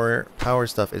power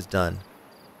stuff is done.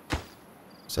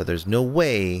 So there's no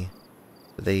way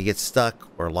that they get stuck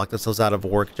or lock themselves out of a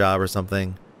work job or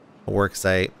something. A work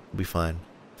site. We'll be fine.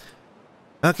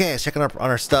 Okay, let's check on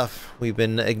our stuff. We've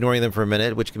been ignoring them for a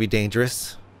minute, which could be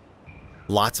dangerous.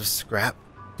 Lots of scrap.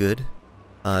 Good.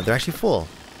 They're actually full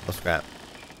of scrap.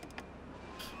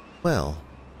 Well,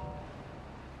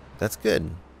 that's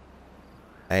good.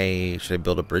 Should I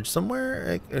build a bridge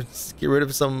somewhere? Let's get rid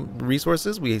of some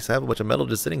resources. We have a bunch of metal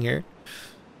just sitting here.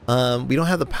 We don't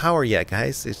have the power yet,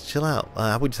 guys. Just chill out.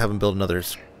 I would just have them build another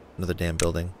damn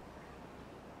building.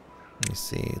 Let me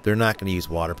see. They're not going to use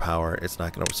water power. It's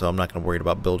not going to, so I'm not going to worry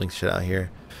about building shit out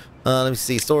here. Let me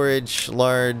see. Storage,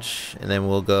 large, and then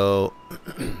we'll go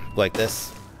like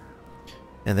this.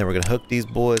 And then we're going to hook these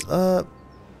boys up.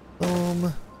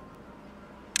 Boom.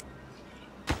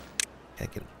 Here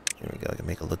we go. I can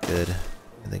make it look good.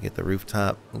 And then get the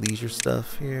rooftop leisure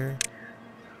stuff here.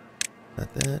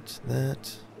 Not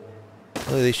that.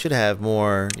 Oh, they should have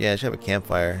more. Yeah, they should have a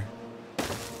campfire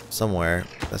somewhere.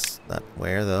 That's not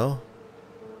where, though.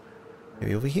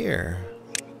 Maybe over here.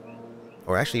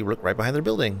 Or actually, look right behind their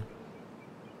building.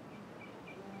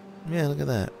 Yeah, look at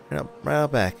that. Right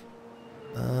out back.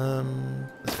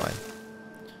 That's fine.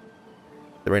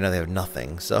 But right now they have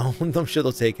nothing, so I'm sure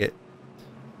they'll take it.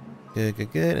 Good.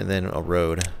 And then a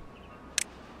road.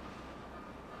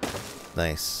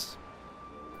 Nice.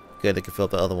 Good, they can fill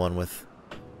up the other one with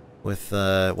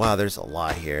wow, there's a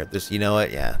lot here. There's, you know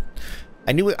what, yeah.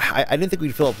 I didn't think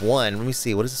we'd fill up one. Let me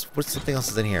see, what is this? What's something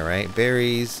else is in here, right?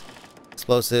 Berries,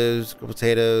 explosives,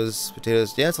 potatoes.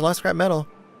 Yeah, it's a lot of scrap metal.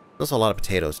 There's also a lot of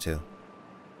potatoes, too.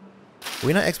 Are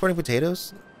we not exporting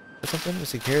potatoes or something?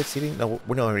 Let's see, carrots, seeding? No,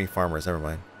 we don't have any farmers, never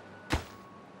mind.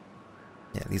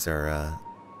 Yeah, these are,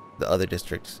 the other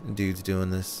district dudes doing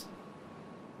this.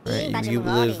 Right, you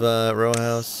live, row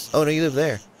house. Oh, no, you live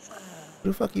there. Who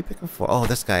the fuck are you picking for? Oh,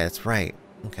 this guy, that's right.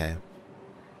 Okay.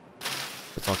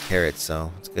 It's all carrots,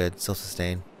 so it's good.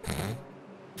 Self-sustain.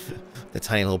 The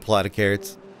tiny little plot of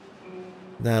carrots.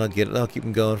 That'll get it. That'll keep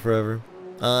them going forever.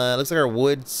 Looks like our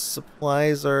wood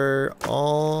supplies are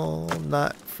all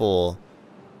not full.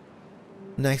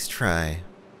 Nice try.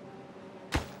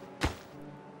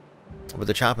 But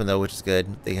they're chopping though, which is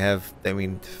good. They have, I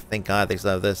mean, thank God they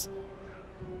still have this.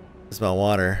 This about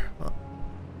water. Well,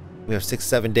 we have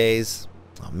 6-7 days.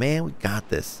 Oh man, we got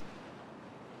this.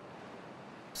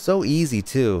 So easy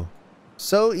too.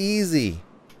 So easy.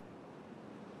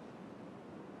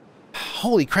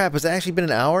 Holy crap, has it actually been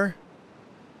an hour?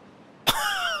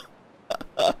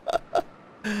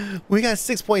 We got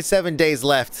 6.7 days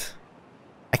left.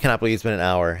 I cannot believe it's been an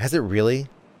hour. Has it really?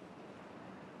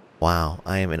 Wow,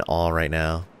 I am in awe right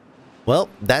now. Well,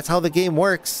 that's how the game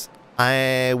works.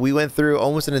 We went through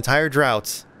almost an entire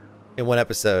drought in one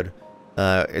episode.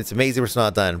 It's amazing we're still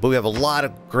not done, but we have a lot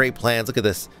of great plans. Look at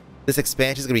this. This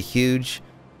expansion is going to be huge.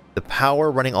 The power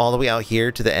running all the way out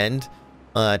here to the end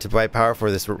to provide power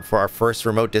for our first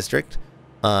remote district.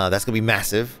 That's going to be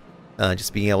massive.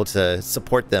 Just being able to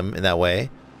support them in that way.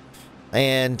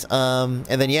 And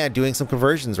then yeah, doing some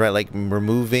conversions, right? Like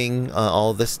removing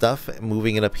all this stuff,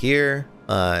 moving it up here,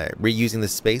 reusing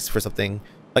this space for something,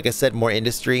 like I said, more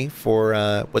industry for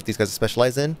what these guys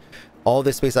specialize in. All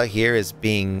this space out here is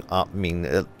being,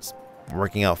 it's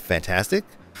working out fantastic.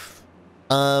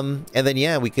 And then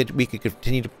yeah, we could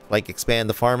continue to like expand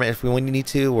the farm if we need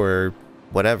to or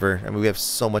whatever. I mean, we have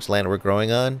so much land we're growing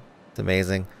on. It's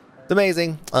amazing. It's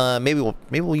amazing. Maybe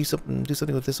we'll use something, do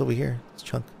something with this over here. This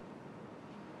chunk.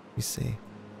 Let me see.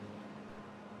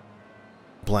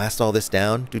 Blast all this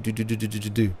down.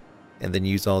 Do. And then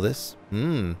use all this.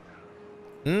 Because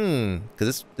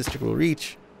this trick will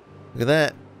reach. Look at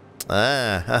that.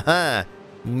 Haha.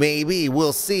 Maybe.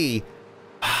 We'll see.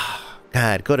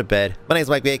 God, go to bed. My name's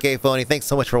Mike, aka Fony. Thanks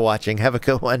so much for watching. Have a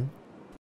good one.